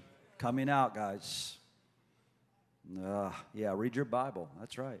religion coming out, guys. Yeah, read your Bible.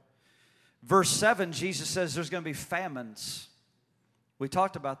 That's right. Verse 7, Jesus says there's going to be famines. We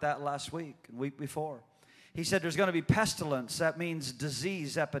talked about that last week and week before. He said there's going to be pestilence. That means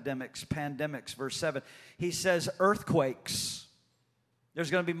disease, epidemics, pandemics. Verse 7. He says earthquakes.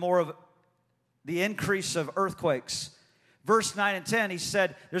 There's going to be more of the increase of earthquakes. Verse 9 and 10, he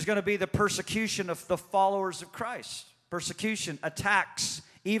said there's going to be the persecution of the followers of Christ. Persecution, attacks,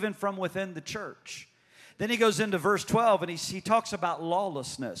 even from within the church. Then he goes into verse 12, and he talks about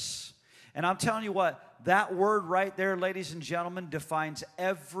lawlessness. And I'm telling you what, that word right there, ladies and gentlemen, defines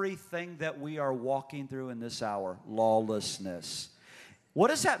everything that we are walking through in this hour. Lawlessness. What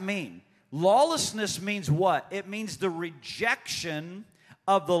does that mean? Lawlessness means what? It means the rejection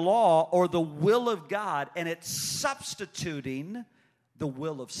of the law or the will of God, and it's substituting the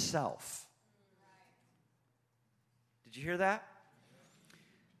will of self. Did you hear that?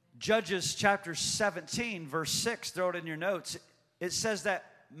 Judges chapter 17, verse 6, throw it in your notes. It says that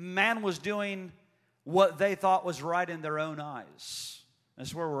man was doing what they thought was right in their own eyes.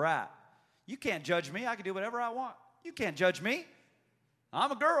 That's where we're at. You can't judge me. I can do whatever I want. You can't judge me.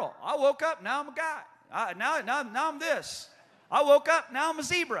 I'm a girl. I woke up, now I'm a guy. Now I'm this. I woke up, now I'm a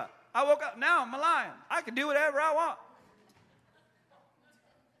zebra. I woke up, now I'm a lion. I can do whatever I want.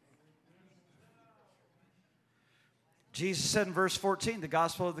 Jesus said in verse 14, the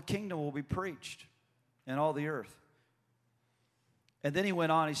gospel of the kingdom will be preached in all the earth. And then he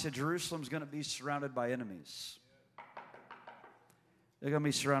went on, he said, Jerusalem's going to be surrounded by enemies. They're going to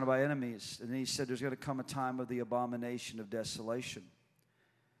be surrounded by enemies. And then he said there's going to come a time of the abomination of desolation,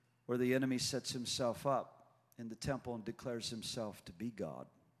 where the enemy sets himself up in the temple and declares himself to be God.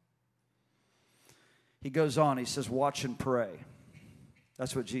 He goes on, he says, watch and pray.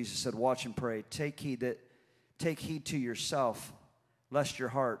 That's what Jesus said, watch and pray. Take heed to yourself, lest your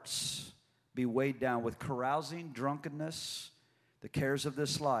hearts be weighed down with carousing, drunkenness, the cares of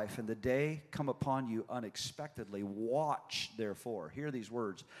this life, and the day come upon you unexpectedly. Watch, therefore. Hear these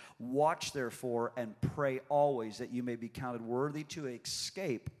words. Watch, therefore, and pray always that you may be counted worthy to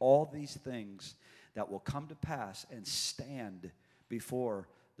escape all these things that will come to pass and stand before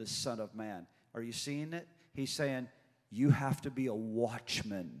the Son of Man. Are you seeing it? He's saying, you have to be a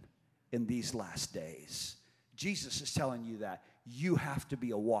watchman in these last days. Jesus is telling you that. You have to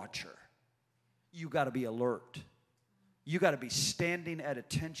be a watcher. You got to be alert. You got to be standing at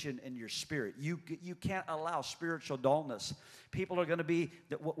attention in your spirit. You can't allow spiritual dullness. People are going to be,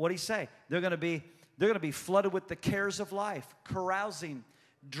 what did he say? They're going to be flooded with the cares of life, carousing,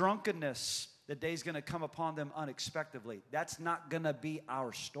 drunkenness. the day's going to come upon them unexpectedly. That's not going to be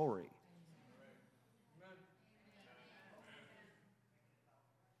our story.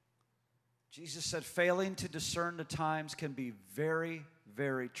 Jesus said failing to discern the times can be very,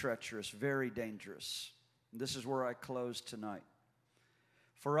 very treacherous, very dangerous. And this is where I close tonight.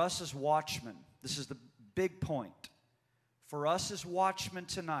 For us as watchmen, this is the big point. For us as watchmen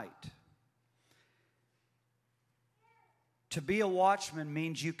tonight, to be a watchman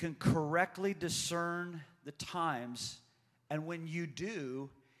means you can correctly discern the times, and when you do,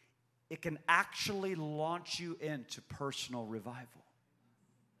 it can actually launch you into personal revival.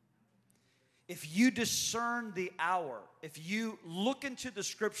 If you discern the hour, if you look into the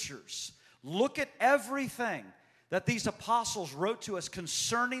scriptures, look at everything that these apostles wrote to us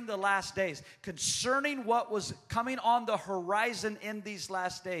concerning the last days, concerning what was coming on the horizon in these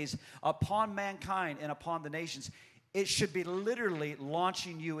last days upon mankind and upon the nations, it should be literally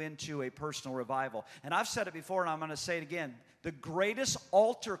launching you into a personal revival. And I've said it before, and I'm going to say it again. The greatest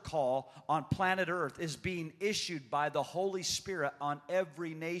altar call on planet Earth is being issued by the Holy Spirit on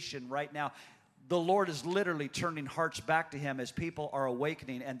every nation right now. The Lord is literally turning hearts back to Him as people are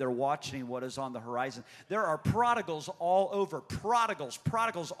awakening and they're watching what is on the horizon. There are prodigals all over,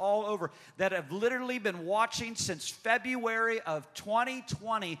 prodigals all over that have literally been watching since February of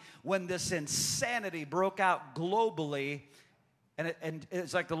 2020 when this insanity broke out globally. And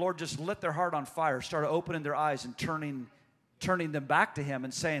it's like the Lord just lit their heart on fire, started opening their eyes and turning them back to Him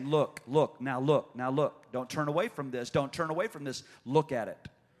and saying, look, now look. Don't turn away from this. Don't turn away from this. Look at it.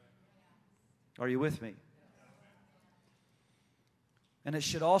 Are you with me? And it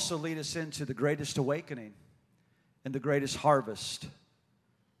should also lead us into the greatest awakening and the greatest harvest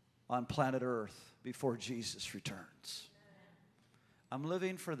on planet Earth before Jesus returns. I'm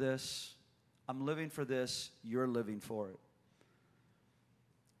living for this. I'm living for this. You're living for it.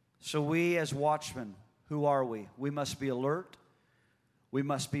 So we as watchmen, who are we? We must be alert. We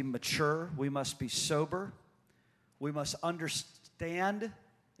must be mature. We must be sober. We must understand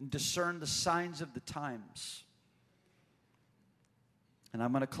and discern the signs of the times. And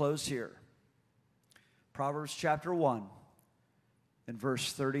I'm going to close here. Proverbs chapter 1 and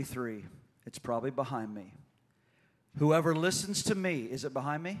verse 33. It's probably behind me. Whoever listens to me, is it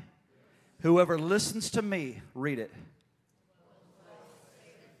behind me? Whoever listens to me, read it.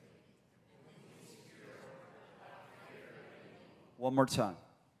 One more time.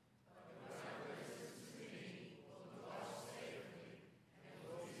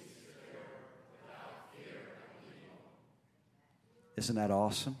 Isn't that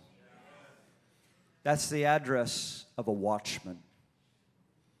awesome? That's the address of a watchman.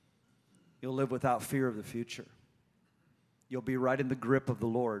 You'll live without fear of the future. You'll be right in the grip of the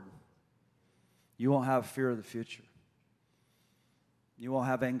Lord. You won't have fear of the future. You won't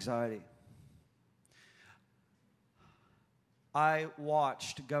have anxiety. I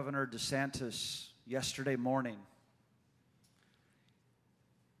watched Governor DeSantis yesterday morning.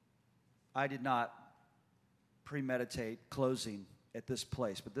 I did not premeditate closing at this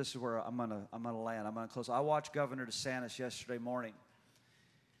place, but this is where I'm gonna land. I'm gonna close. I watched Governor DeSantis yesterday morning,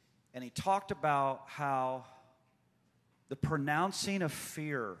 and he talked about how the pronouncing of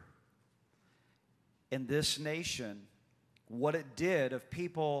fear in this nation, what it did of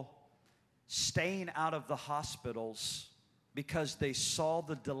people staying out of the hospitals because they saw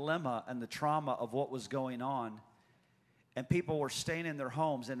the dilemma and the trauma of what was going on, and people were staying in their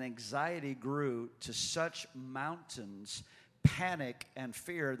homes, and anxiety grew to such mountains, panic and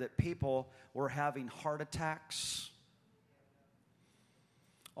fear, that people were having heart attacks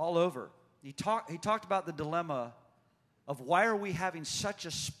all over. He talked about the dilemma of why are we having such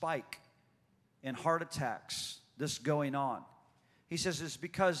a spike in heart attacks, this going on. He says it's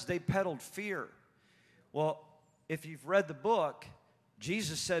because they peddled fear. Well, if you've read the book,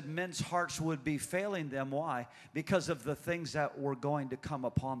 Jesus said men's hearts would be failing them. Why? Because of the things that were going to come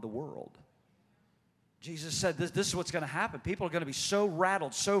upon the world. Jesus said this is what's going to happen. People are going to be so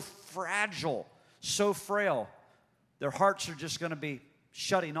rattled, so fragile, so frail. Their hearts are just going to be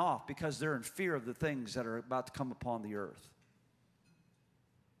shutting off because they're in fear of the things that are about to come upon the earth.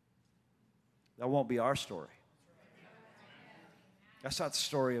 That won't be our story. That's not the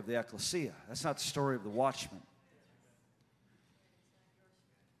story of the ecclesia. That's not the story of the watchman.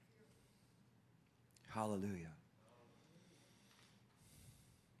 Hallelujah.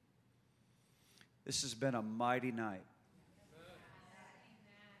 This has been a mighty night.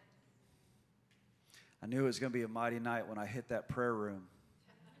 I knew it was going to be a mighty night when I hit that prayer room.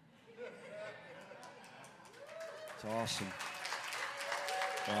 It's awesome.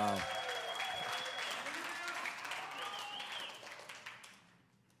 Wow.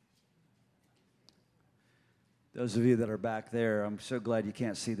 Those of you that are back there, I'm so glad you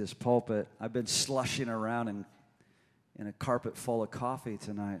can't see this pulpit. I've been slushing around in a carpet full of coffee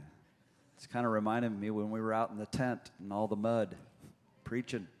tonight. It's kind of reminding me when we were out in the tent and all the mud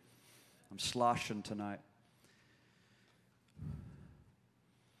preaching. I'm sloshing tonight.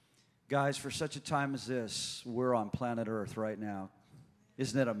 Guys, for such a time as this, we're on planet Earth right now.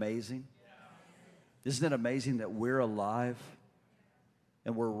 Isn't it amazing? Isn't it amazing that we're alive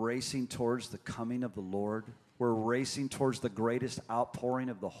and we're racing towards the coming of the Lord? We're racing towards the greatest outpouring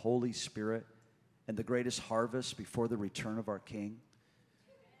of the Holy Spirit and the greatest harvest before the return of our King.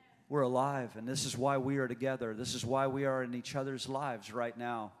 We're alive, and this is why we are together. This is why we are in each other's lives right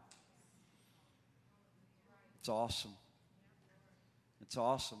now. It's awesome. It's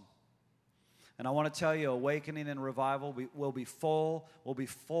awesome. And I want to tell you, awakening and revival will be full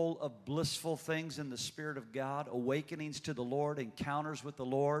of blissful things in the Spirit of God, awakenings to the Lord, encounters with the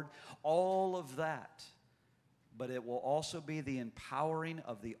Lord, all of that. But it will also be the empowering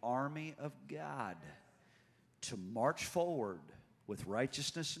of the army of God to march forward with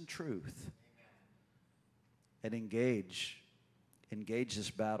righteousness and truth and engage this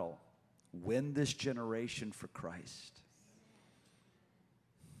battle, win this generation for Christ.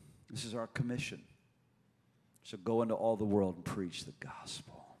 This is our commission. So go into all the world and preach the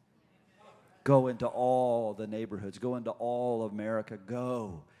gospel. Go into all the neighborhoods. Go into all of America.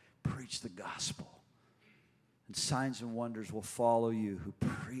 Go preach the gospel. And signs and wonders will follow you who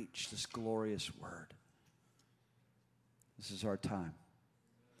preach this glorious word. This is our time.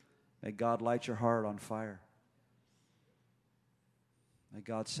 May God light your heart on fire. May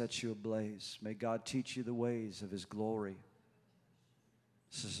God set you ablaze. May God teach you the ways of His glory.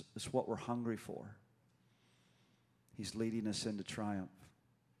 This is what we're hungry for. He's leading us into triumph.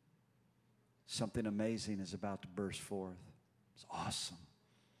 Something amazing is about to burst forth. It's awesome.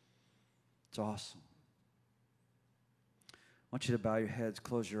 It's awesome. I want you to bow your heads,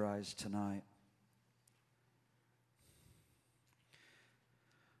 close your eyes tonight.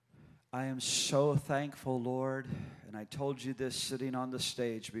 I am so thankful, Lord, and I told you this sitting on the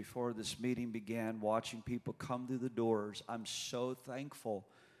stage before this meeting began, watching people come through the doors. I'm so thankful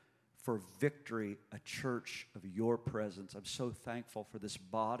for Victory, a church of your presence. I'm so thankful for this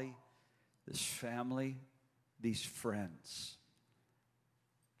body, this family, these friends.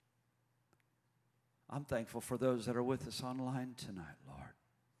 I'm thankful for those that are with us online tonight, Lord.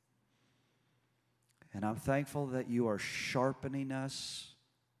 And I'm thankful that you are sharpening us.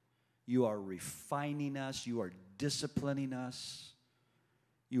 You are refining us. You are disciplining us.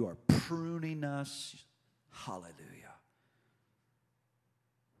 You are pruning us. Hallelujah.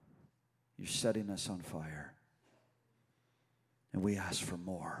 You're setting us on fire. And we ask for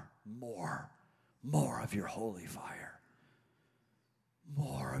more of your holy fire.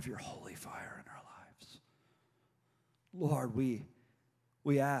 More of your holy fire in our lives. Lord,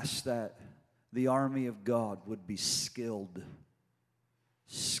 we ask that the army of God would be skilled,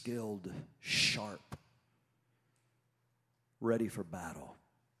 sharp, ready for battle,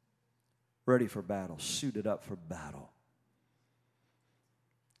 suited up for battle,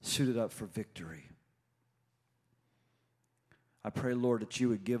 suited up for victory. I pray, Lord, that you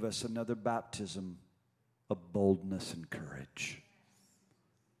would give us another baptism of boldness and courage,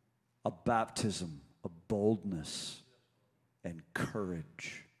 a baptism of boldness and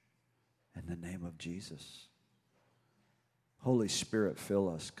courage in the name of Jesus. Holy Spirit, fill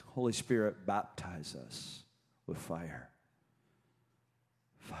us. Holy Spirit, baptize us with fire.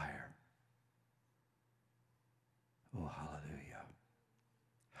 Fire. Oh, hallelujah.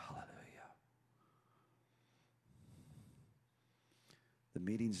 Hallelujah. The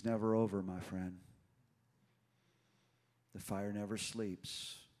meeting's never over, my friend. The fire never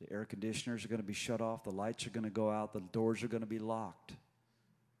sleeps. The air conditioners are going to be shut off. The lights are going to go out. The doors are going to be locked.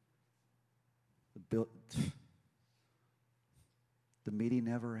 The meeting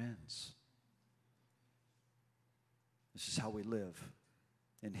never ends. This is how we live.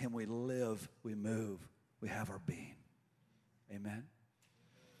 In Him we live, we move, we have our being. Amen.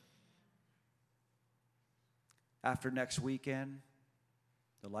 After next weekend,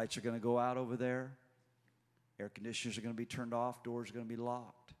 the lights are going to go out over there. Air conditioners are going to be turned off. Doors are going to be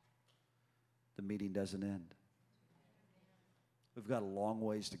locked. The meeting doesn't end. We've got a long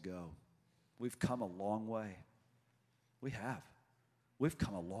ways to go. We've come a long way. We have. We've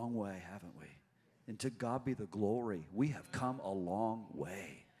come a long way, haven't we? And to God be the glory. We have come a long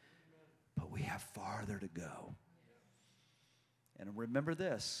way. But we have farther to go. And remember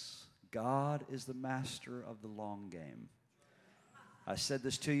this. God is the master of the long game. I said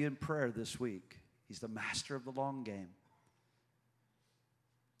this to you in prayer this week. He's the master of the long game.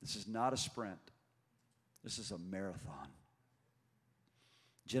 This is not a sprint. This is a marathon.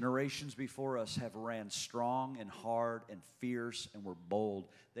 Generations before us have ran strong and hard and fierce and were bold.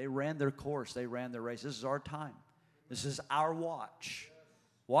 They ran their course. They ran their race. This is our time. This is our watch.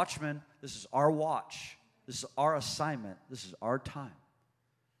 Watchmen, this is our watch. This is our assignment. This is our time.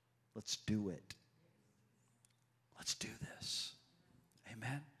 Let's do it. Let's do this.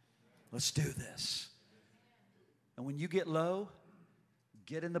 Amen? Let's do this. And when you get low,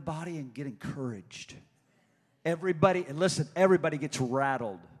 get in the body and get encouraged. Everybody, and listen, everybody gets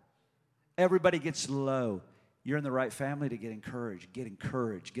rattled. Everybody gets low. You're in the right family to get encouraged. Get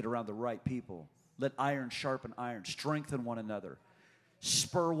encouraged. Get around the right people. Let iron sharpen iron. Strengthen one another.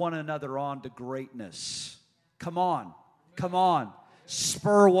 Spur one another on to greatness. Come on. Come on.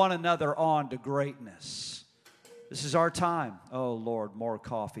 Spur one another on to greatness. This is our time. Oh, Lord, more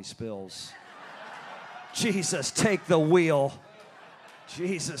coffee spills. Jesus, take the wheel.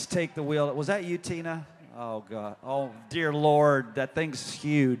 Jesus, take the wheel. Was that you, Tina? Oh, God. Oh, dear Lord, that thing's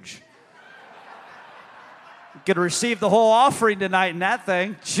huge. You could receive the whole offering tonight in that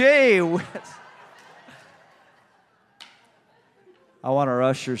thing. Gee. I want our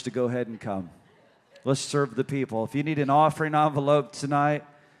ushers to go ahead and come. Let's serve the people. If you need an offering envelope tonight,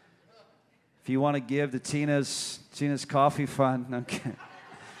 if you want to give to Tina's coffee fund, okay.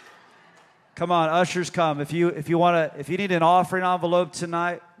 Come on, ushers, come. If you need an offering envelope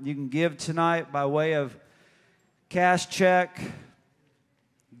tonight, you can give tonight by way of cash check,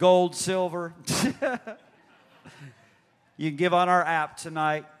 gold, silver. You can give on our app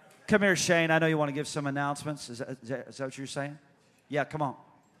tonight. Come here, Shane. I know you want to give some announcements. Is that what you're saying? Yeah, come on.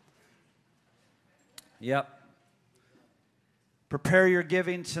 Yep. Prepare your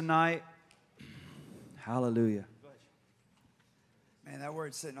giving tonight. Hallelujah. Man, that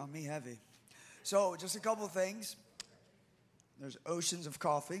word's sitting on me heavy. So, just a couple of things. There's oceans of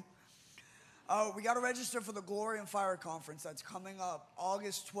coffee. We got to register for the Glory and Fire Conference that's coming up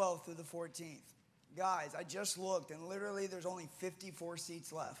August 12th through the 14th. Guys, I just looked, and literally there's only 54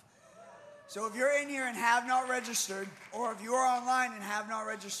 seats left. So if you're in here and have not registered, or if you are online and have not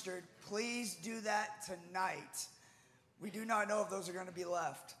registered, please do that tonight. We do not know if those are going to be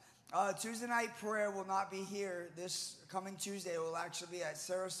left. Tuesday night prayer will not be here this coming Tuesday. It will actually be at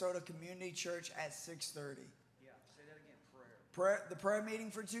Sarasota Community Church at 6:30. Yeah, say that again, The prayer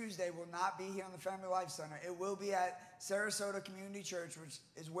meeting for Tuesday will not be here on the Family Life Center. It will be at Sarasota Community Church, which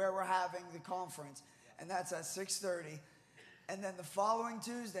is where we're having the conference, and that's at 6:30. And then the following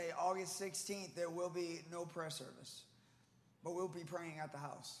Tuesday, August 16th, there will be no prayer service, but we'll be praying at the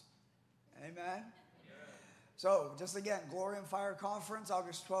house. Amen? So, just again, Glory and Fire Conference,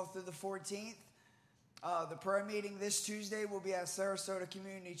 August 12th through the 14th. The prayer meeting this Tuesday will be at Sarasota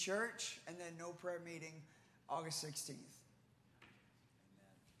Community Church, and then no prayer meeting August 16th.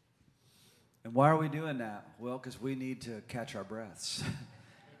 And why are we doing that? Well, because we need to catch our breaths.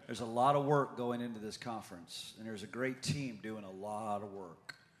 There's a lot of work going into this conference, and there's a great team doing a lot of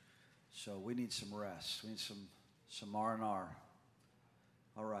work. So we need some rest. We need some R&R.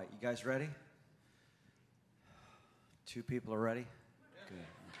 All right, you guys ready? 2 people are ready? Good.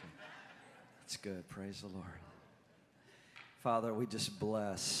 Okay. That's good. Praise the Lord. Father, we just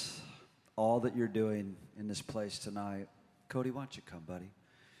bless all that you're doing in this place tonight. Cody, why don't you come, buddy?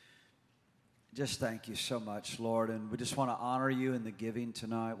 Just thank you so much, Lord. And we just want to honor you in the giving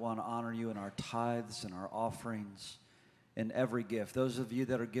tonight. We want to honor you in our tithes and our offerings and every gift. Those of you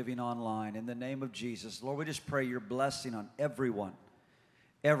that are giving online, in the name of Jesus, Lord, we just pray your blessing on everyone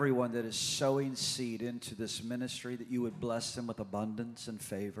that is sowing seed into this ministry, that you would bless them with abundance and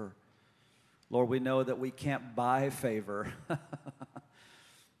favor. Lord, we know that we can't buy favor. But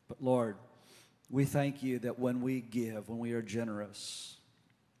Lord, we thank you that when we give, when we are generous,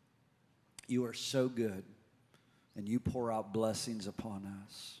 you are so good, and you pour out blessings upon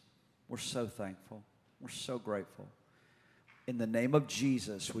us. We're so thankful. We're so grateful. In the name of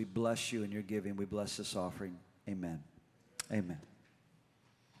Jesus, we bless you in your giving. We bless this offering. Amen. Amen.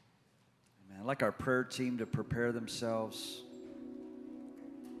 I'd like our prayer team to prepare themselves.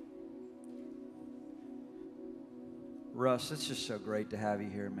 Russ, it's just so great to have you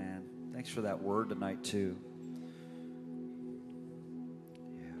here, man. Thanks for that word tonight, too.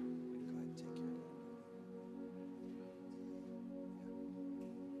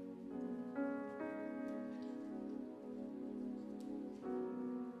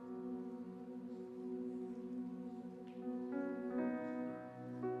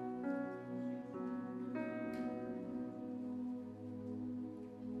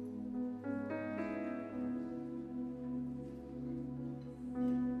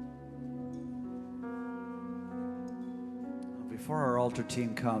 before our altar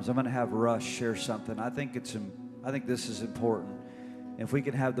team comes, I'm going to have Russ share something. I think this is important. If we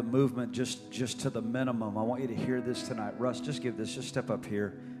can have the movement just to the minimum, I want you to hear this tonight. Russ, just give this. Just step up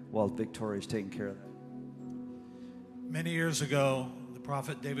here while Victoria's taking care of that. Many years ago, the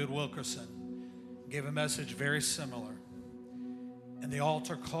prophet David Wilkerson gave a message very similar. And the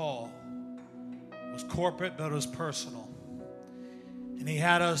altar call was corporate, but it was personal. And he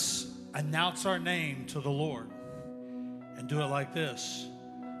had us announce our name to the Lord and do it like this.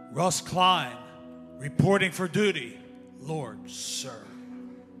 Russ Klein, reporting for duty. Lord, sir.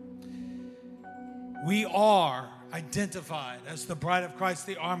 We are identified as the bride of Christ,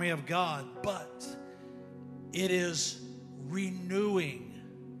 the army of God, but it is renewing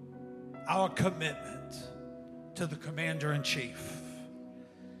our commitment to the commander-in-chief.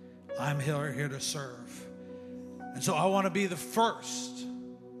 I'm here to serve. And so I want to be the first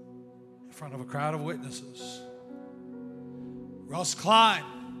in front of a crowd of witnesses. Russ Klein,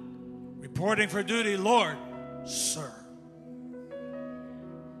 reporting for duty. Lord, sir.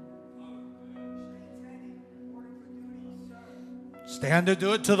 Stand to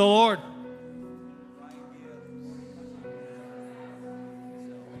do it to the Lord.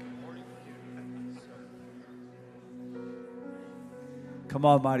 Come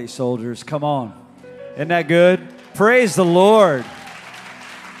on, mighty soldiers. Come on. Isn't that good? Praise the Lord.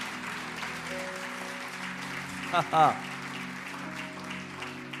 I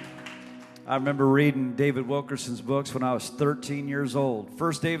remember reading David Wilkerson's books when I was 13 years old.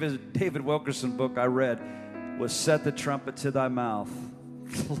 First David Wilkerson book I read was Set the Trumpet to Thy Mouth.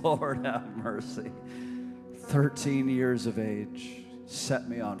 Lord have mercy. 13 years of age. Set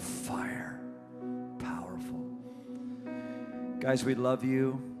me on fire. Powerful. Guys, we love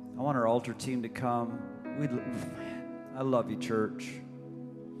you. I want our altar team to come. I love you, church.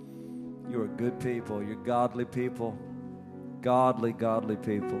 You are good people. You're godly people. Godly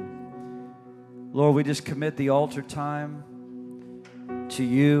people. Lord, we just commit the altar time to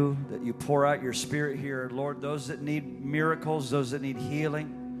you, that you pour out your spirit here. Lord, those that need miracles, those that need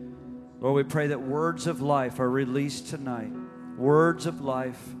healing, Lord, we pray that words of life are released tonight. Words of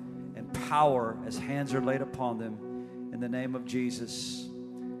life and power as hands are laid upon them in the name of Jesus.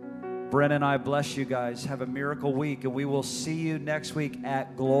 Brent and I bless you guys. Have a miracle week, and we will see you next week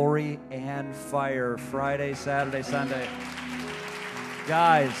at Glory and Fire, Friday, Saturday, Sunday.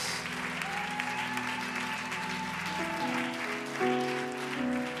 Guys,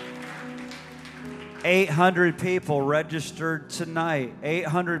 $800 people registered tonight.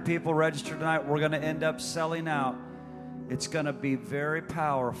 800 people registered tonight. We're going to end up selling out. It's going to be very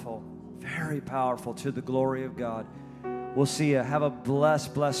powerful to the glory of God. We'll see you. Have a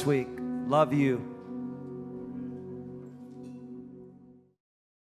blessed week. Love you.